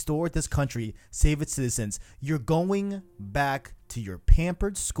help restore this country, save its citizens. You're going back to your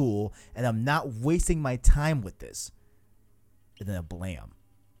pampered school, and I'm not wasting my time with this. And then a blam.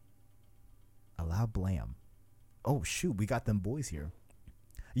 A loud blam. Oh, shoot, we got them boys here.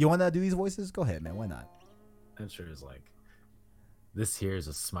 You want to do these voices? Go ahead, man. Why not? That sure is like, this here is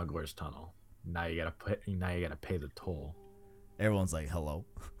a smuggler's tunnel. Now you gotta pay the toll. Everyone's like, hello.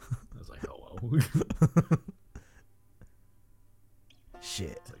 I was like, hello.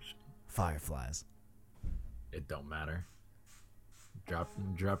 Shit. It's like, Fireflies. it don't matter.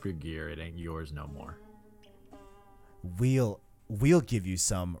 Drop your gear. It ain't yours no more. We'll give you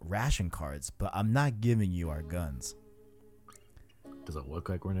some ration cards, but I'm not giving you our guns. Does it look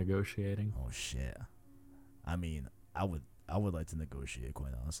like we're negotiating? Oh shit. I mean, I would like to negotiate,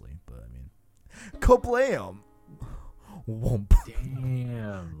 quite honestly, but I mean, kablam! Whoomp.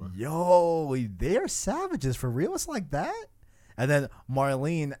 Damn. Yo, they're savages for real. It's like that. And then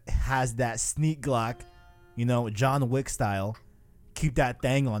Marlene has that sneak Glock, you know, John Wick style. Keep that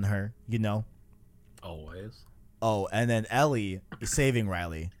thing on her, you know. Always. Oh, and then Ellie is saving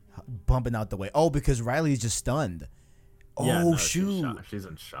Riley, bumping out the way. Oh, because Riley's just stunned. Oh, Yeah, no, shoot. She's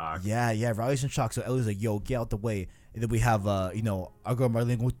in shock. Yeah, Riley's in shock. So Ellie's like, yo, get out the way. And then we have, you know, our girl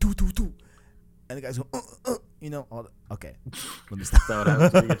Marlene going, doo, doo, doo. And the guys go, you know, all the, okay. Let me stop. Is that what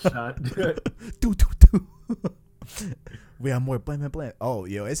happens when you get shot? Doo, doo, doo. We have more blam. Oh,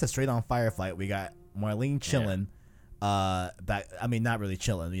 yo, it's a straight on firefight. We got Marlene chilling. Back. I mean, not really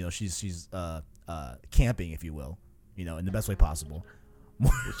chilling. You know, she's camping, if you will. You know, in the best way possible.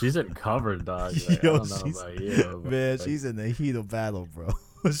 She's in cover, dog. Like, Yo, I don't know about you, but, man, like, she's in the heat of battle, bro.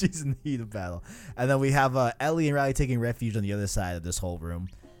 She's in the heat of battle. And then we have Ellie and Riley taking refuge on the other side of this whole room.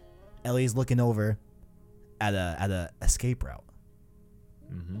 Ellie's looking over at a escape route.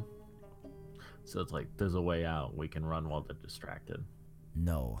 Mm-hmm. So it's like there's a way out. We can run while they're distracted.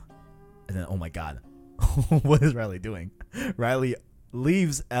 No. And then, oh my God. What is Riley doing? Riley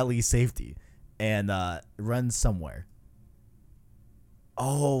leaves Ellie's safety and runs somewhere.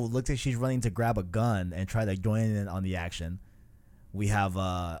 Oh, looks like she's running to grab a gun and try to join in on the action. We have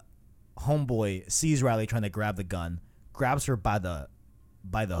homeboy sees Riley trying to grab the gun, grabs her by the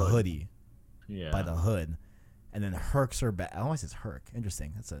hoodie, by the hood, and then herks her back. I always says herk.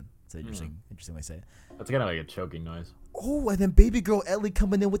 Interesting. That's an interesting way to say it. That's kind of like a choking noise. Oh, and then baby girl Ellie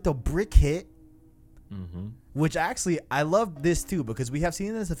coming in with the brick hit. Mm-hmm. Which actually, I love this too because we have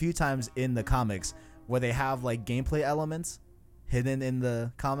seen this a few times in the comics where they have like gameplay elements hidden in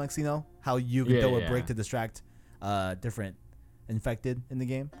the comics. You know how you can throw a brick to distract different infected in the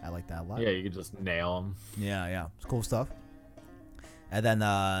game. I like that a lot. Yeah, you can just nail them. Yeah, it's cool stuff. And then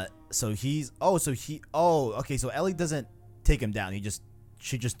so Ellie doesn't take him down.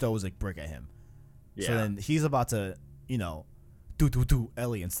 She just throws a brick at him. Yeah. So then he's about to, you know, do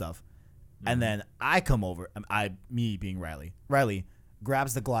Ellie and stuff. And then I come over, me being Riley. Riley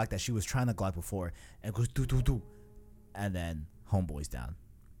grabs the Glock that she was trying to Glock before and goes do. And then homeboy's down.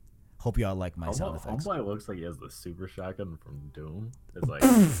 Hope y'all like my sound effects. Homeboy looks like he has the super shotgun from Doom. It's like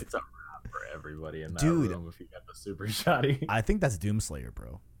it's a wrap for everybody in that room if you got the super shotty. I think that's Doomslayer,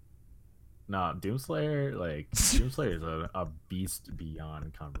 bro. No, Doomslayer is a beast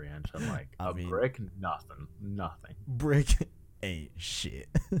beyond comprehension. Like brick, nothing. Brick ain't shit.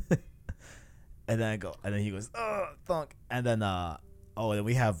 And then he goes, thunk. And then then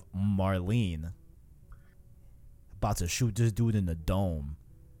we have Marlene about to shoot this dude in the dome.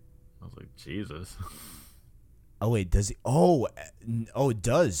 I was like, Jesus. Oh wait, does he? Oh, it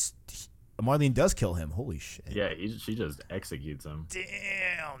does. Marlene does kill him. Holy shit. Yeah, she just executes him.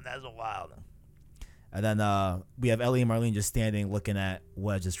 Damn, that's wild. And then we have Ellie and Marlene just standing, looking at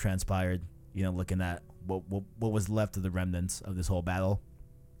what just transpired. You know, looking at what was left of the remnants of this whole battle.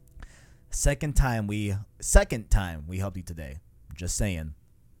 Second time we helped you today. Just saying.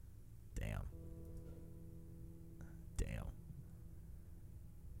 Damn.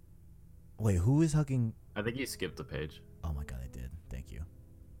 Wait, who is hugging? I think you skipped the page. Oh my God, I did. Thank you.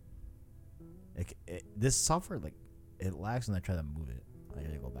 This software, like, it lags when I try to move it. I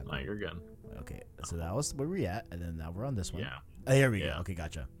gotta go back. No, you're good. Okay, so that was where we at, and then now we're on this one. Yeah. Oh, here we go. Okay,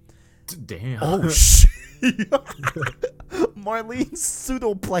 gotcha. Damn. Oh shit! Marlene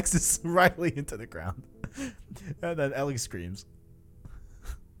pseudoplexes Riley into the ground, and then Ellie screams.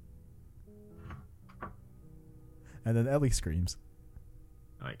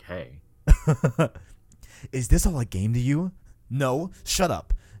 Like, hey. Is this all a game to you? No, shut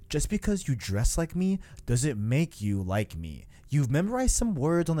up. Just because you dress like me doesn't make you like me. You've memorized some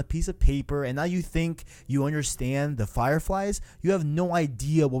words on a piece of paper and now you think you understand the Fireflies? You have no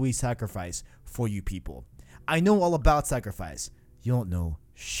idea what we sacrifice for you people. I know all about sacrifice. You don't know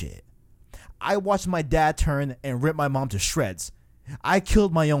shit. I watched my dad turn and rip my mom to shreds. I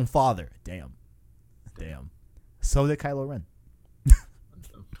killed my own father. Damn. So did Kylo Ren.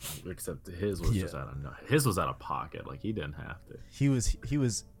 Except his was just out of pocket. Like he didn't have to. He was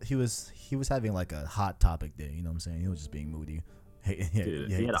having like a hot topic day. You know what I'm saying? He was just being moody.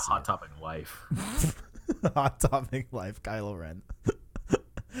 Dude, he had a hot topic life. Hot topic life. Kylo Ren.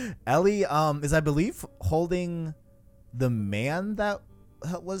 Ellie is I believe holding the man that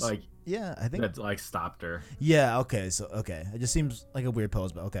was like I think that like stopped her. Yeah. Okay. So it just seems like a weird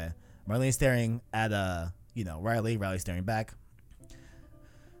pose, but okay. Marlene staring at Riley staring back.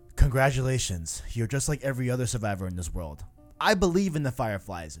 Congratulations, you're just like every other survivor in this world. I believe in the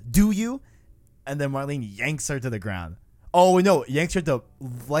Fireflies. Do you? And then Marlene yanks her to the ground. Oh no, yanks her to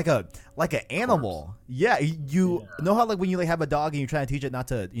like an animal. Yeah, you Yeah. know how like when you like have a dog and you try to teach it not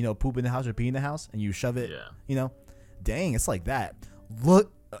to poop in the house or pee in the house and you shove it. Yeah. Dang, it's like that.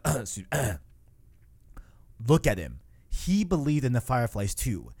 Look, look at him. He believed in the Fireflies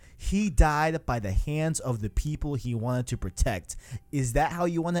too. He died by the hands of the people he wanted to protect. Is that how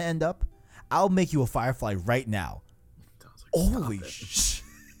you want to end up? I'll make you a Firefly right now. Holy shit.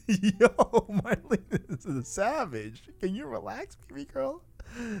 Yo, Marlene is a savage. Can you relax, baby girl?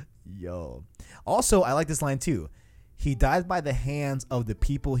 Yo. Also, I like this line too. He died by the hands of the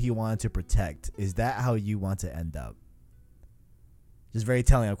people he wanted to protect. Is that how you want to end up? Just very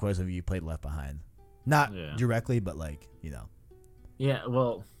telling, of course, if you played Left Behind. Not directly, but like, Yeah,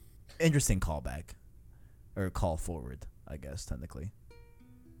 well. Interesting callback. Or call forward, I guess, technically.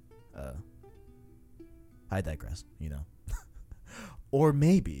 I digress, Or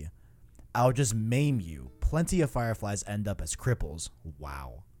maybe I'll just maim you. Plenty of Fireflies end up as cripples.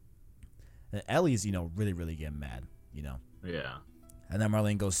 Wow. And Ellie's, really, really getting mad, Yeah. And then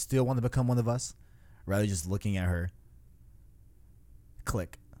Marlene goes, still want to become one of us? Rather just looking at her.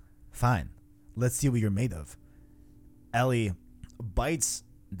 Click. Fine. Let's see what you're made of. Ellie bites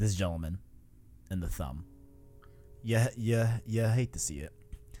this gentleman in the thumb. Yeah, hate to see it.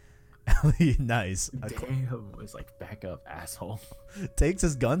 Ellie, nice. Damn, it's like, back up, asshole. Takes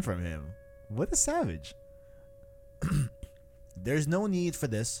his gun from him. What a savage. There's no need for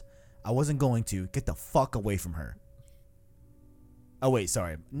this. I wasn't going to. Get the fuck away from her. Oh wait,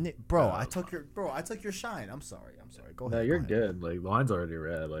 sorry, bro. I took your shine. I'm sorry. Go ahead. No, you're good. Like, the line's already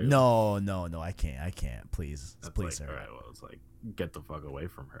read. Like, no, I can't. Please, like, sir. all right, well, it's like, get the fuck away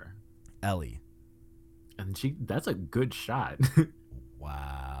from her, Ellie. And that's a good shot.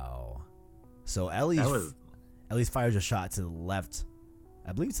 Wow. So Ellie's fires a shot to the left.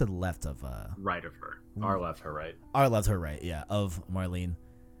 I believe to the left of right of her. Our left, her right. Our left, her right. Yeah, of Marlene.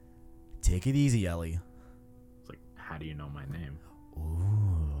 Take it easy, Ellie. It's like, how do you know my name? Ooh.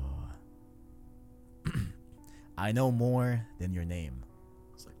 I know more than your name.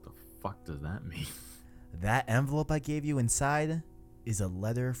 It's like, the fuck does that mean? That envelope I gave you inside is a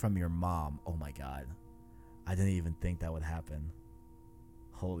letter from your mom. Oh my god. I didn't even think that would happen.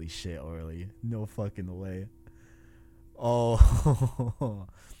 Holy shit, Orly. No fucking way. Oh.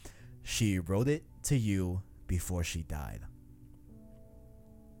 She wrote it to you before she died.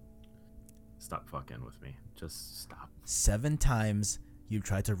 Stop fucking with me. Just stop. 7 times you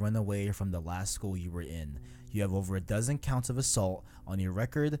tried to run away from the last school you were in. You have over a dozen counts of assault on your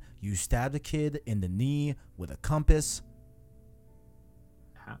record. You stabbed a kid in the knee with a compass.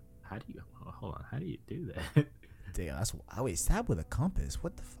 How do you... Hold on. How do you do that? Damn, that's... Wait, stabbed with a compass?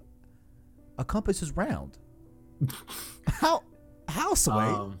 What the fuck? A compass is round. How,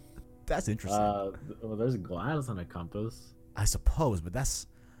 Sway? That's interesting. Well, there's glass on a compass. I suppose, but that's...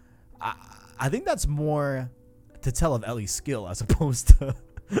 I think that's more to tell of Ellie's skill as opposed to,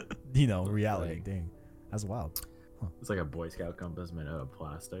 reality. Like, dang. That's wild. Huh. It's like a Boy Scout compass made out of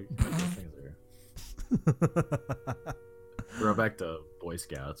plastic. Those things are... We're back to Boy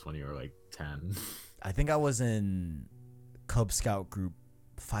Scouts when you were like 10. I think I was in Cub Scout group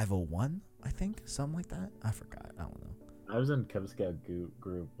 501, I think. Something like that. I forgot. I don't know. I was in Cub Scout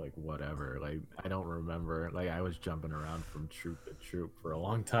group, like, whatever. Like, I don't remember. Like, I was jumping around from troop to troop for a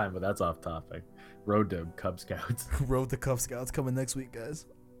long time, but that's off topic. Road to Cub Scouts. Road to Cub Scouts coming next week, guys.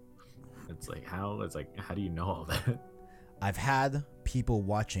 It's like, how do you know all that? I've had people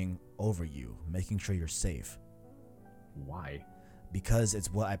watching over you, making sure you're safe. Why? Because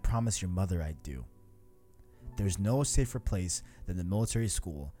it's what I promised your mother I'd do. There's no safer place than the military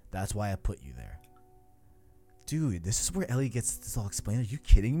school. That's why I put you there. Dude, this is where Ellie gets this all explained. Are you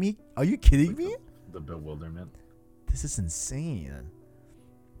kidding me? Are you kidding me? The bewilderment. This is insane.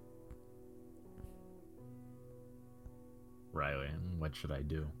 Riley, what should I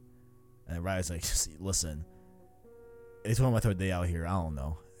do? And Riley's like, listen, it's only my 3rd day out here. I don't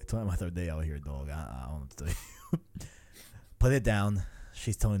know. It's only my 3rd day out here, dog. I don't know what to tell you. Put it down.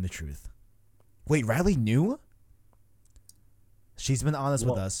 She's telling the truth. Wait, Riley knew? She's been honest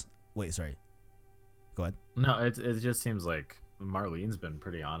with us. Wait, sorry. Go ahead. No, it just seems like Marlene's been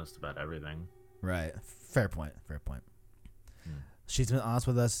pretty honest about everything. Right. Fair point. She's been honest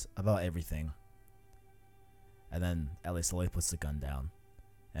with us about everything. And then Ellie slowly puts the gun down.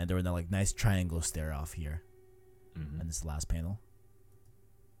 And there were that like nice triangle stare off here. Mm-hmm. And this last panel.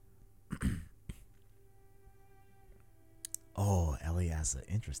 Oh, Ellie asks an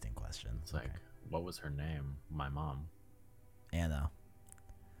interesting question. It's like, what was her name? My mom. Anna.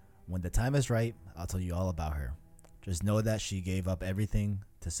 When the time is right, I'll tell you all about her. Just know that she gave up everything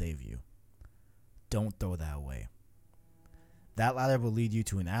to save you. Don't throw that away. That ladder will lead you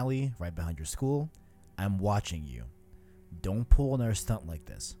to an alley right behind your school. I'm watching you. Don't pull another stunt like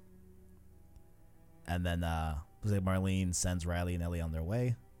this. And then looks like Marlene sends Riley and Ellie on their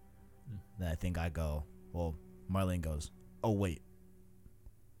way. Then I think I go, well, Marlene goes, oh, wait.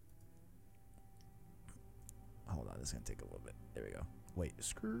 Hold on, this is going to take a little bit. There we go. Wait,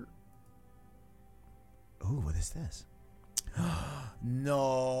 skirt. Ooh, what is this?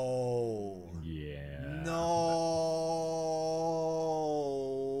 No. Yeah. No.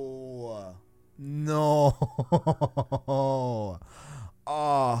 No.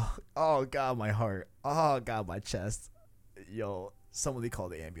 Oh, God, my heart. Oh, God, my chest. Yo, somebody call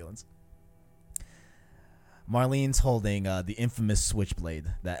the ambulance. Marlene's holding the infamous switchblade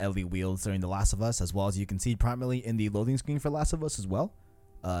that Ellie wields during The Last of Us, as well as you can see prominently in the loading screen for Last of Us as well,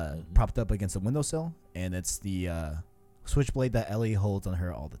 propped up against the windowsill, and it's the switchblade that Ellie holds on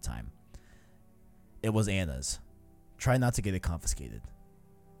her all the time. It was Anna's. Try not to get it confiscated.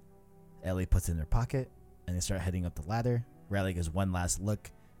 Ellie puts it in her pocket, and they start heading up the ladder. Riley gives one last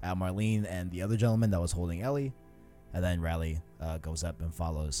look at Marlene and the other gentleman that was holding Ellie, and then Riley goes up and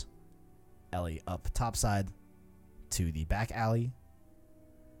follows Ellie up topside to the back alley,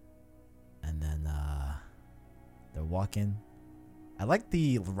 and then they're walking. I like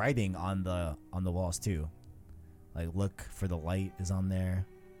the writing on the walls too. Like, look for the light is on there.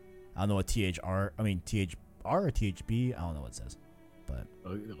 I don't know what THR or THB. I don't know what it says, but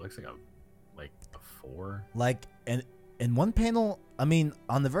it looks like a 4. Like in one panel, I mean,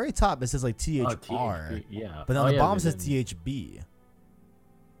 on the very top it says like THR, THB, yeah. but on the bottom it says THB.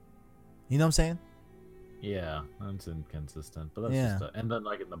 You know what I'm saying? Yeah, that's inconsistent, but that's just and then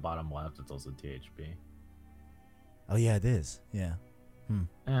like in the bottom left, it's also THB. Oh yeah, it is. Yeah.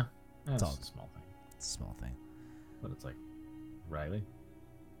 Yeah, it's it's all a small thing. It's a small thing. But it's like, Riley,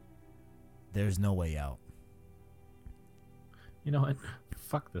 there's no way out. You know what?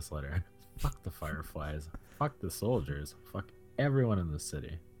 Fuck this letter. Fuck the Fireflies. Fuck the soldiers. Fuck everyone in the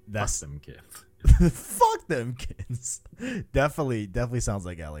city. That's Fuck them kids. Fuck them kids. Definitely sounds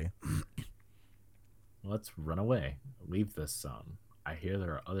like Ellie. Let's run away. Leave this zone. I hear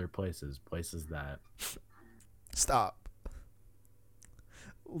there are other places that... Stop.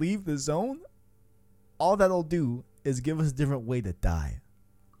 Leave the zone? All that'll do is give us a different way to die.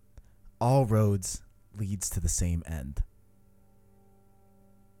 All roads leads to the same end.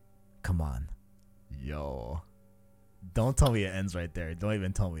 Come on. Yo. Don't tell me it ends right there. Don't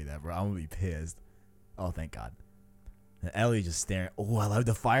even tell me that, bro. I'm gonna be pissed. Oh, thank God. And Ellie just staring. Oh, I love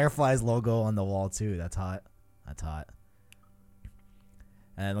the Fireflies logo on the wall too. That's hot. That's hot.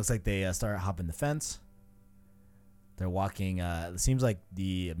 And it looks like they start hopping the fence. They're walking. It seems like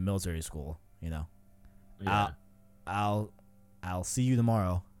the military school. You know. Yeah. I'll see you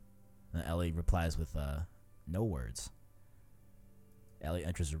tomorrow. And Ellie replies with no words. Ellie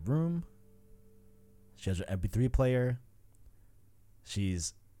enters her room. She has her MP3 player.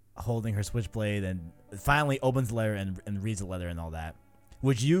 She's holding her switchblade and finally opens the letter and reads the letter and all that,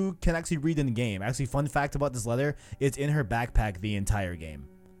 which you can actually read in the game. Actually, fun fact about this letter, it's in her backpack the entire game.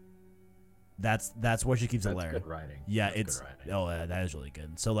 That's where she keeps the letter. Good writing. Yeah, That's it's good writing. that is really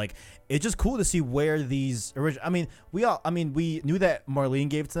good. So like, it's just cool to see where these original. I mean, we knew that Marlene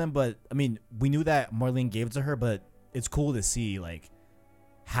gave it to them, but I mean, we knew that Marlene gave it to her, but it's cool to see like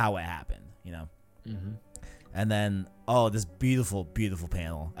how it happened, you know. Mm-hmm. And then, this beautiful, beautiful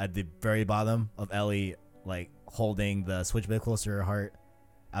panel at the very bottom of Ellie, like, holding the switchblade close to her heart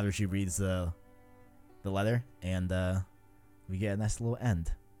after she reads the letter. And we get a nice little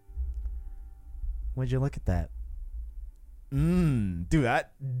end. Would you look at that? Dude,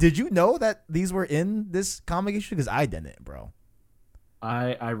 did you know that these were in this comic issue? Because I didn't, bro.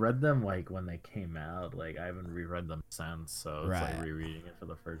 I read them like when they came out. Like I haven't reread them since, so it's like rereading it for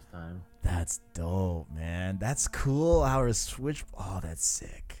the first time. That's dope, man. That's cool. Our switch. Oh, that's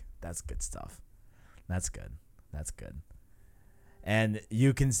sick. That's good stuff. That's good. That's good. And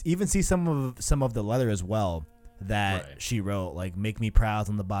you can even see some of the letter as well that she wrote, like "Make me proud"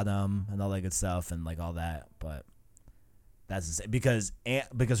 on the bottom and all that good stuff and like all that. But that's insane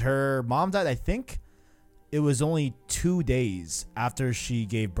because her mom died, I think. It was only 2 days after she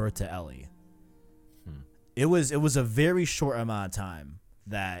gave birth to Ellie. It was a very short amount of time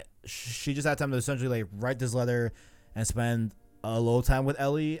that she just had time to essentially like write this letter and spend a little time with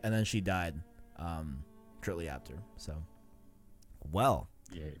Ellie, and then she died shortly after. So, well,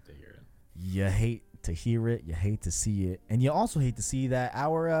 you hate to hear it. You hate to hear it. You hate to see it, and you also hate to see that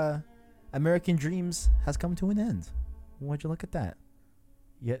our American dreams has come to an end. Would you look at that?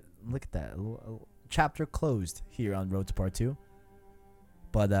 Yeah, look at that. Chapter closed here on Road to Part 2.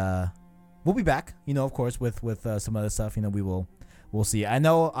 But we'll be back. Of course, with some other stuff. We'll see. I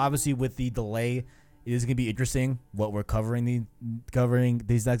know, obviously, with the delay, it is gonna be interesting what we're covering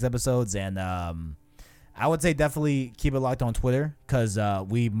these next episodes, and I would say definitely keep it locked on Twitter because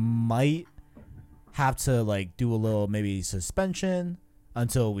we might have to do a little maybe suspension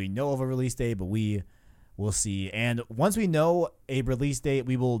until we know of a release date, but we'll see. And once we know a release date,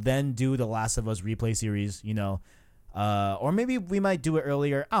 we will then do the Last of Us replay series. Or maybe we might do it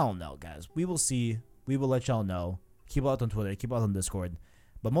earlier. I don't know, guys. We will see. We will let y'all know. Keep it out on Twitter. Keep it out on Discord.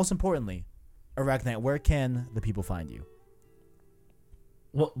 But most importantly, Arachnite, where can the people find you?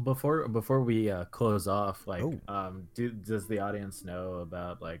 Well, before we close off, does the audience know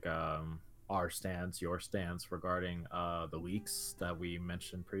about our stance, your stance regarding the leaks that we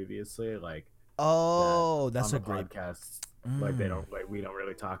mentioned previously? That's on a the great podcast. We don't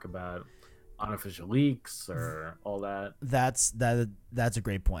really talk about unofficial leaks or all that. That's a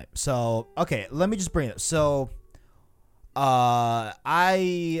great point. So, okay, let me just bring it up. So,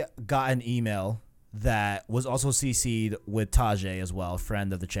 I got an email that was also CC'd with Tajay as well,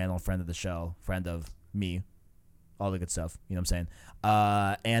 friend of the channel, friend of the show, friend of me, all the good stuff. You know what I'm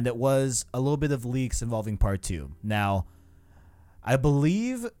saying? And it was a little bit of leaks involving part 2. Now, I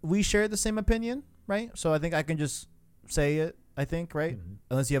believe we share the same opinion, right? So I think I can just say it, I think, right? Mm-hmm.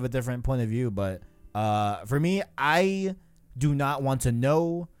 Unless you have a different point of view. But for me, I do not want to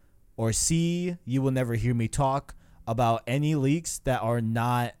know or see. You will never hear me talk about any leaks that are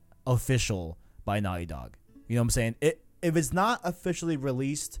not official by Naughty Dog. You know what I'm saying? If it's not officially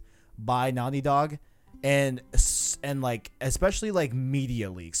released by Naughty Dog, and especially media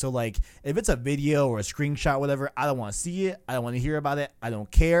leaks. So if it's a video or a screenshot, whatever, I don't want to see it. I don't want to hear about it. I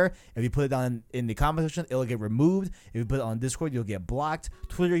don't care. If you put it down in the comment section, it'll get removed. If you put it on Discord, you'll get blocked.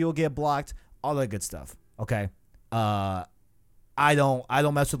 Twitter, you'll get blocked. All that good stuff. Okay. I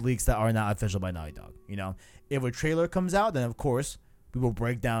don't mess with leaks that are not official by Naughty Dog. If a trailer comes out, then of course we will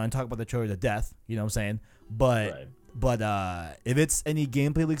break down and talk about the trailer to death. You know what I'm saying? But if it's any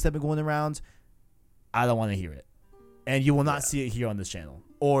gameplay leaks that have been going around, I don't want to hear it. And you will not see it here on this channel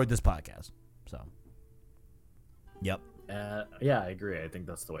or this podcast. So, yep. I agree. I think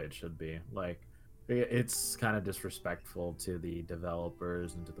that's the way it should be. It's kind of disrespectful to the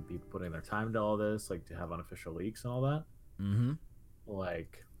developers and to the people putting their time into all this, to have unofficial leaks and all that. Mm-hmm.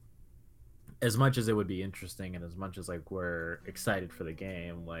 As much as it would be interesting and as much as we're excited for the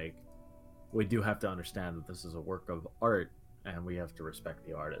game, we do have to understand that this is a work of art and we have to respect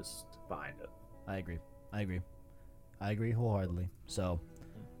the artist behind it. I agree wholeheartedly. So,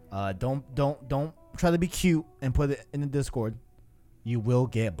 don't try to be cute and put it in the Discord. You will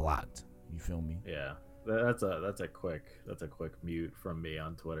get blocked. You feel me? Yeah, that's a quick mute from me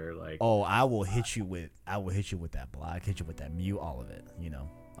on Twitter. I will hit you with that block, hit you with that mute, all of it.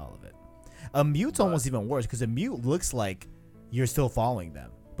 All of it. A mute's almost even worse because a mute looks like you're still following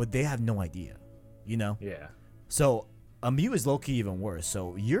them, but they have no idea. Yeah. So. A mute is low-key even worse,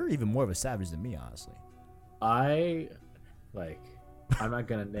 so you're even more of a savage than me, honestly. I'm not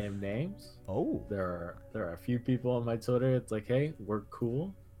gonna name names. Oh. There are a few people on my Twitter. It's hey, we're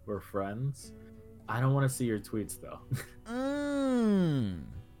cool, we're friends. I don't want to see your tweets though.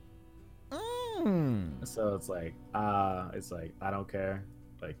 So it's I don't care.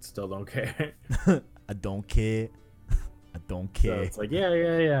 Still don't care. I don't care. I don't care. So it's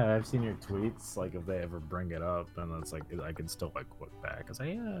yeah. I've seen your tweets. If they ever bring it up, and it's I can still quote back. I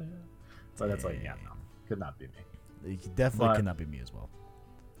say yeah. So that's no, could not be me. It definitely could not be me as well.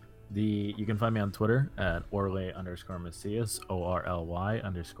 You can find me on Twitter at Orly_Macias, ORLY_MACIAS.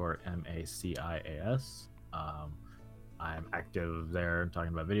 I'm active there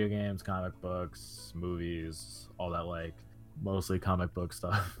talking about video games, comic books, movies, all that mostly comic book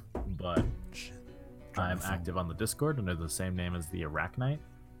stuff, but. I'm active on the Discord under the same name as the Arachnite.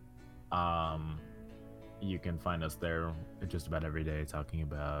 You can find us there just about every day talking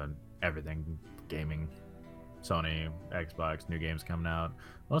about everything gaming, Sony, Xbox, new games coming out,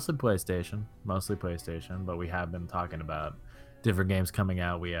 mostly PlayStation, but we have been talking about different games coming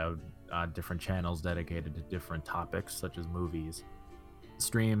out. We have different channels dedicated to different topics such as movies,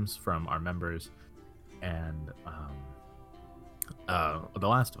 streams from our members, and The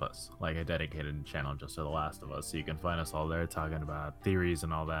Last of Us, a dedicated channel just to The Last of Us. So you can find us all there talking about theories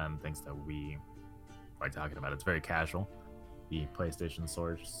and all that and things that we like talking about. It's very casual. The PlayStation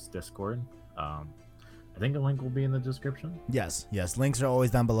Source Discord. I think a link will be in the description. Yes. Links are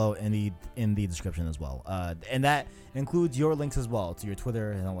always down below in the description as well. And that includes your links as well to your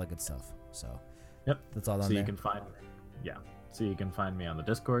Twitter and all that good stuff. So yep, that's all on there. So you can find me on the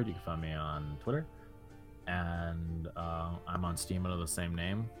Discord. You can find me on Twitter. And I'm on Steam under the same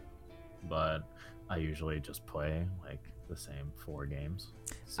name. but I usually just play like the same 4 games.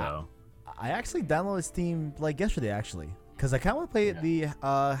 So I actually downloaded Steam like yesterday, actually, because I kind of want to play the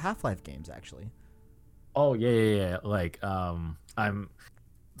Half-Life games, actually. oh yeah. Like I'm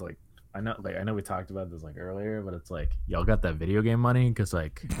like I know we talked about this like earlier, but it's like y'all got that video game money because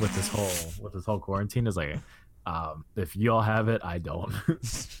like with this whole quarantine is like if y'all have it, I don't.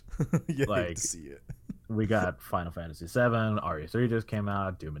 Yeah, Like to see it. we got Final Fantasy VII, RE3 just came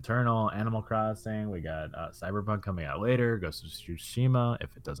out, Doom Eternal, Animal Crossing. We got Cyberpunk coming out later, Ghost of Tsushima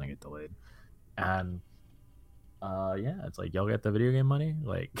if it doesn't get delayed, and yeah, it's like y'all get the video game money.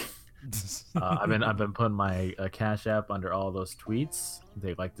 Like I've been putting my Cash App under all those tweets.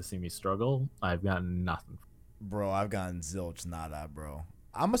 They like to see me struggle. I've gotten nothing. Bro, I've gotten zilch nada, bro.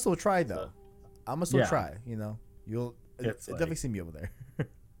 I'ma still try though. So, I'ma still yeah. try. You know, you'll It's definitely like- see me over there.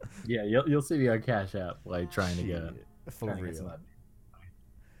 Yeah, you'll see me on Cash App like trying to get For trying to get some real. of that.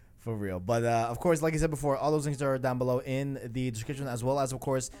 For real. But of course, like I said before, all those links are down below in the description, as well as, of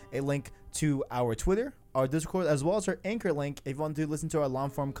course, a link to our Twitter, our Discord, as well as our Anchor link if you want to listen to our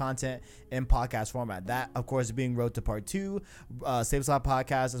long form content in podcast format. That, of course, is being Road to Part 2, Save Slot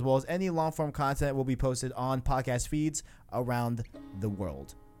Podcast, as well as any long form content will be posted on podcast feeds around the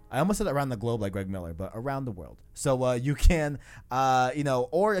world. I almost said around the globe like Greg Miller, but around the world. So you can,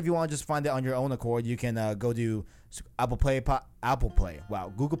 or if you want to just find it on your own accord, you can go to Google Play, Podcast,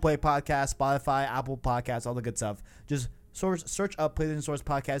 Spotify, Apple Podcasts, all the good stuff. Just search up Play the Source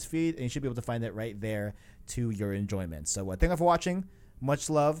podcast feed, and you should be able to find it right there to your enjoyment. So thank you for watching. Much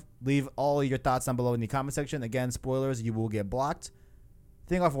love. Leave all your thoughts down below in the comment section. Again, spoilers, you will get blocked.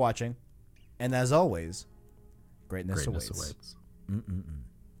 Thank you for watching. And as always, greatness awaits. awaits.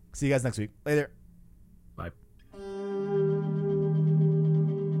 See you guys next week. Later.